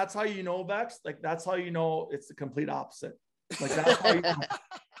 And that's how you know, Vex. Like, that's how you know it's the complete opposite. Like, that's how you know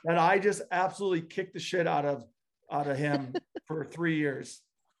that I just absolutely kicked the shit out of him for 3 years.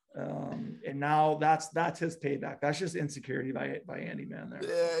 And now that's his payback. That's just insecurity by Andy Man there.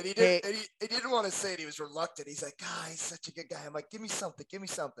 Yeah, and he didn't want to say it. He was reluctant. He's like, he's such a good guy. I'm like, give me something.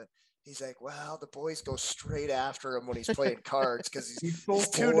 He's like, well, the boys go straight after him when he's playing cards because he's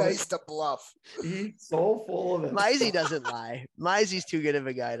too nice to bluff. He's so full of it. Mizey doesn't lie. Mizey's too good of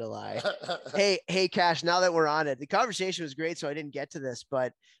a guy to lie. Hey, Cash, now that we're on it, the conversation was great, so I didn't get to this,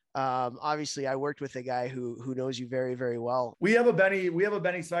 but obviously I worked with a guy who knows you very, very well. We have a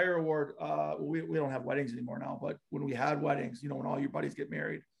Benny Sire Award. We don't have weddings anymore now, but when we had weddings, when all your buddies get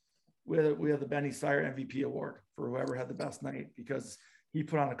married, we have the Benny Sire MVP Award for whoever had the best night, because he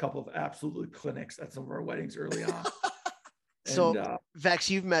put on a couple of absolutely clinics at some of our weddings early on. So Vex,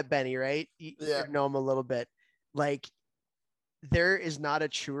 you've met Benny, right? You know him a little bit. Like, there is not a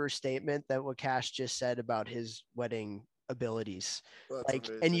truer statement than what Cash just said about his wedding abilities. That's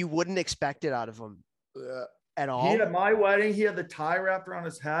amazing. And you wouldn't expect it out of him at all. He had my wedding, he had the tie wrapped around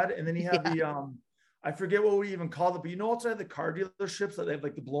his head, and then he had the I forget what we even called it, but outside the car dealerships that they have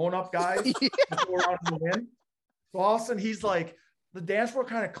like the blown up guys around in the wind. So all of a sudden he's like, the dance floor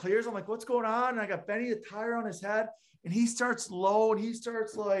kind of clears. I'm like, what's going on? And I got Benny the tire on his head, and he starts low, and he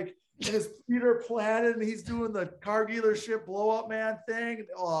starts like, and his feet are planted, and he's doing the car dealership blow up man thing.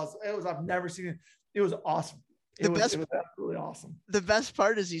 I've never seen it. It was awesome. It was absolutely awesome. The best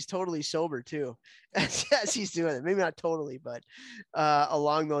part is he's totally sober too, as he's doing it. Maybe not totally, but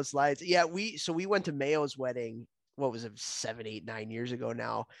along those lines. Yeah, we went to Mayo's wedding. What was it, 7, 8, 9 years ago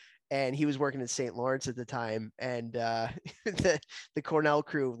now? And he was working in St. Lawrence at the time. And the Cornell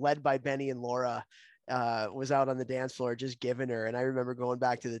crew, led by Benny and Laura, was out on the dance floor just giving her. And I remember going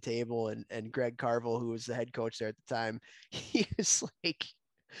back to the table, and Greg Carville, who was the head coach there at the time, he was like,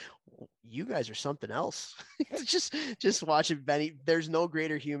 you guys are something else. just watching Benny. There's no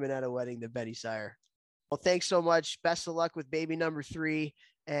greater human at a wedding than Benny Sire. Well, thanks so much. Best of luck with baby number 3.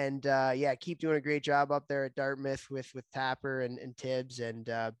 And keep doing a great job up there at Dartmouth with Tapper and Tibbs, and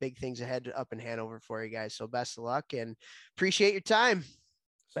big things ahead up in Hanover for you guys. So best of luck, and appreciate your time.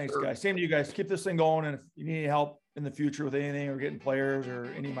 Thanks, guys. Same to you guys. Keep this thing going. And if you need any help in the future with anything, or getting players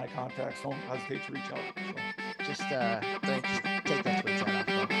or any of my contacts, don't hesitate to reach out. So. Just thank you. Take that Twitch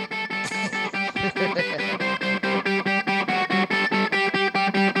out.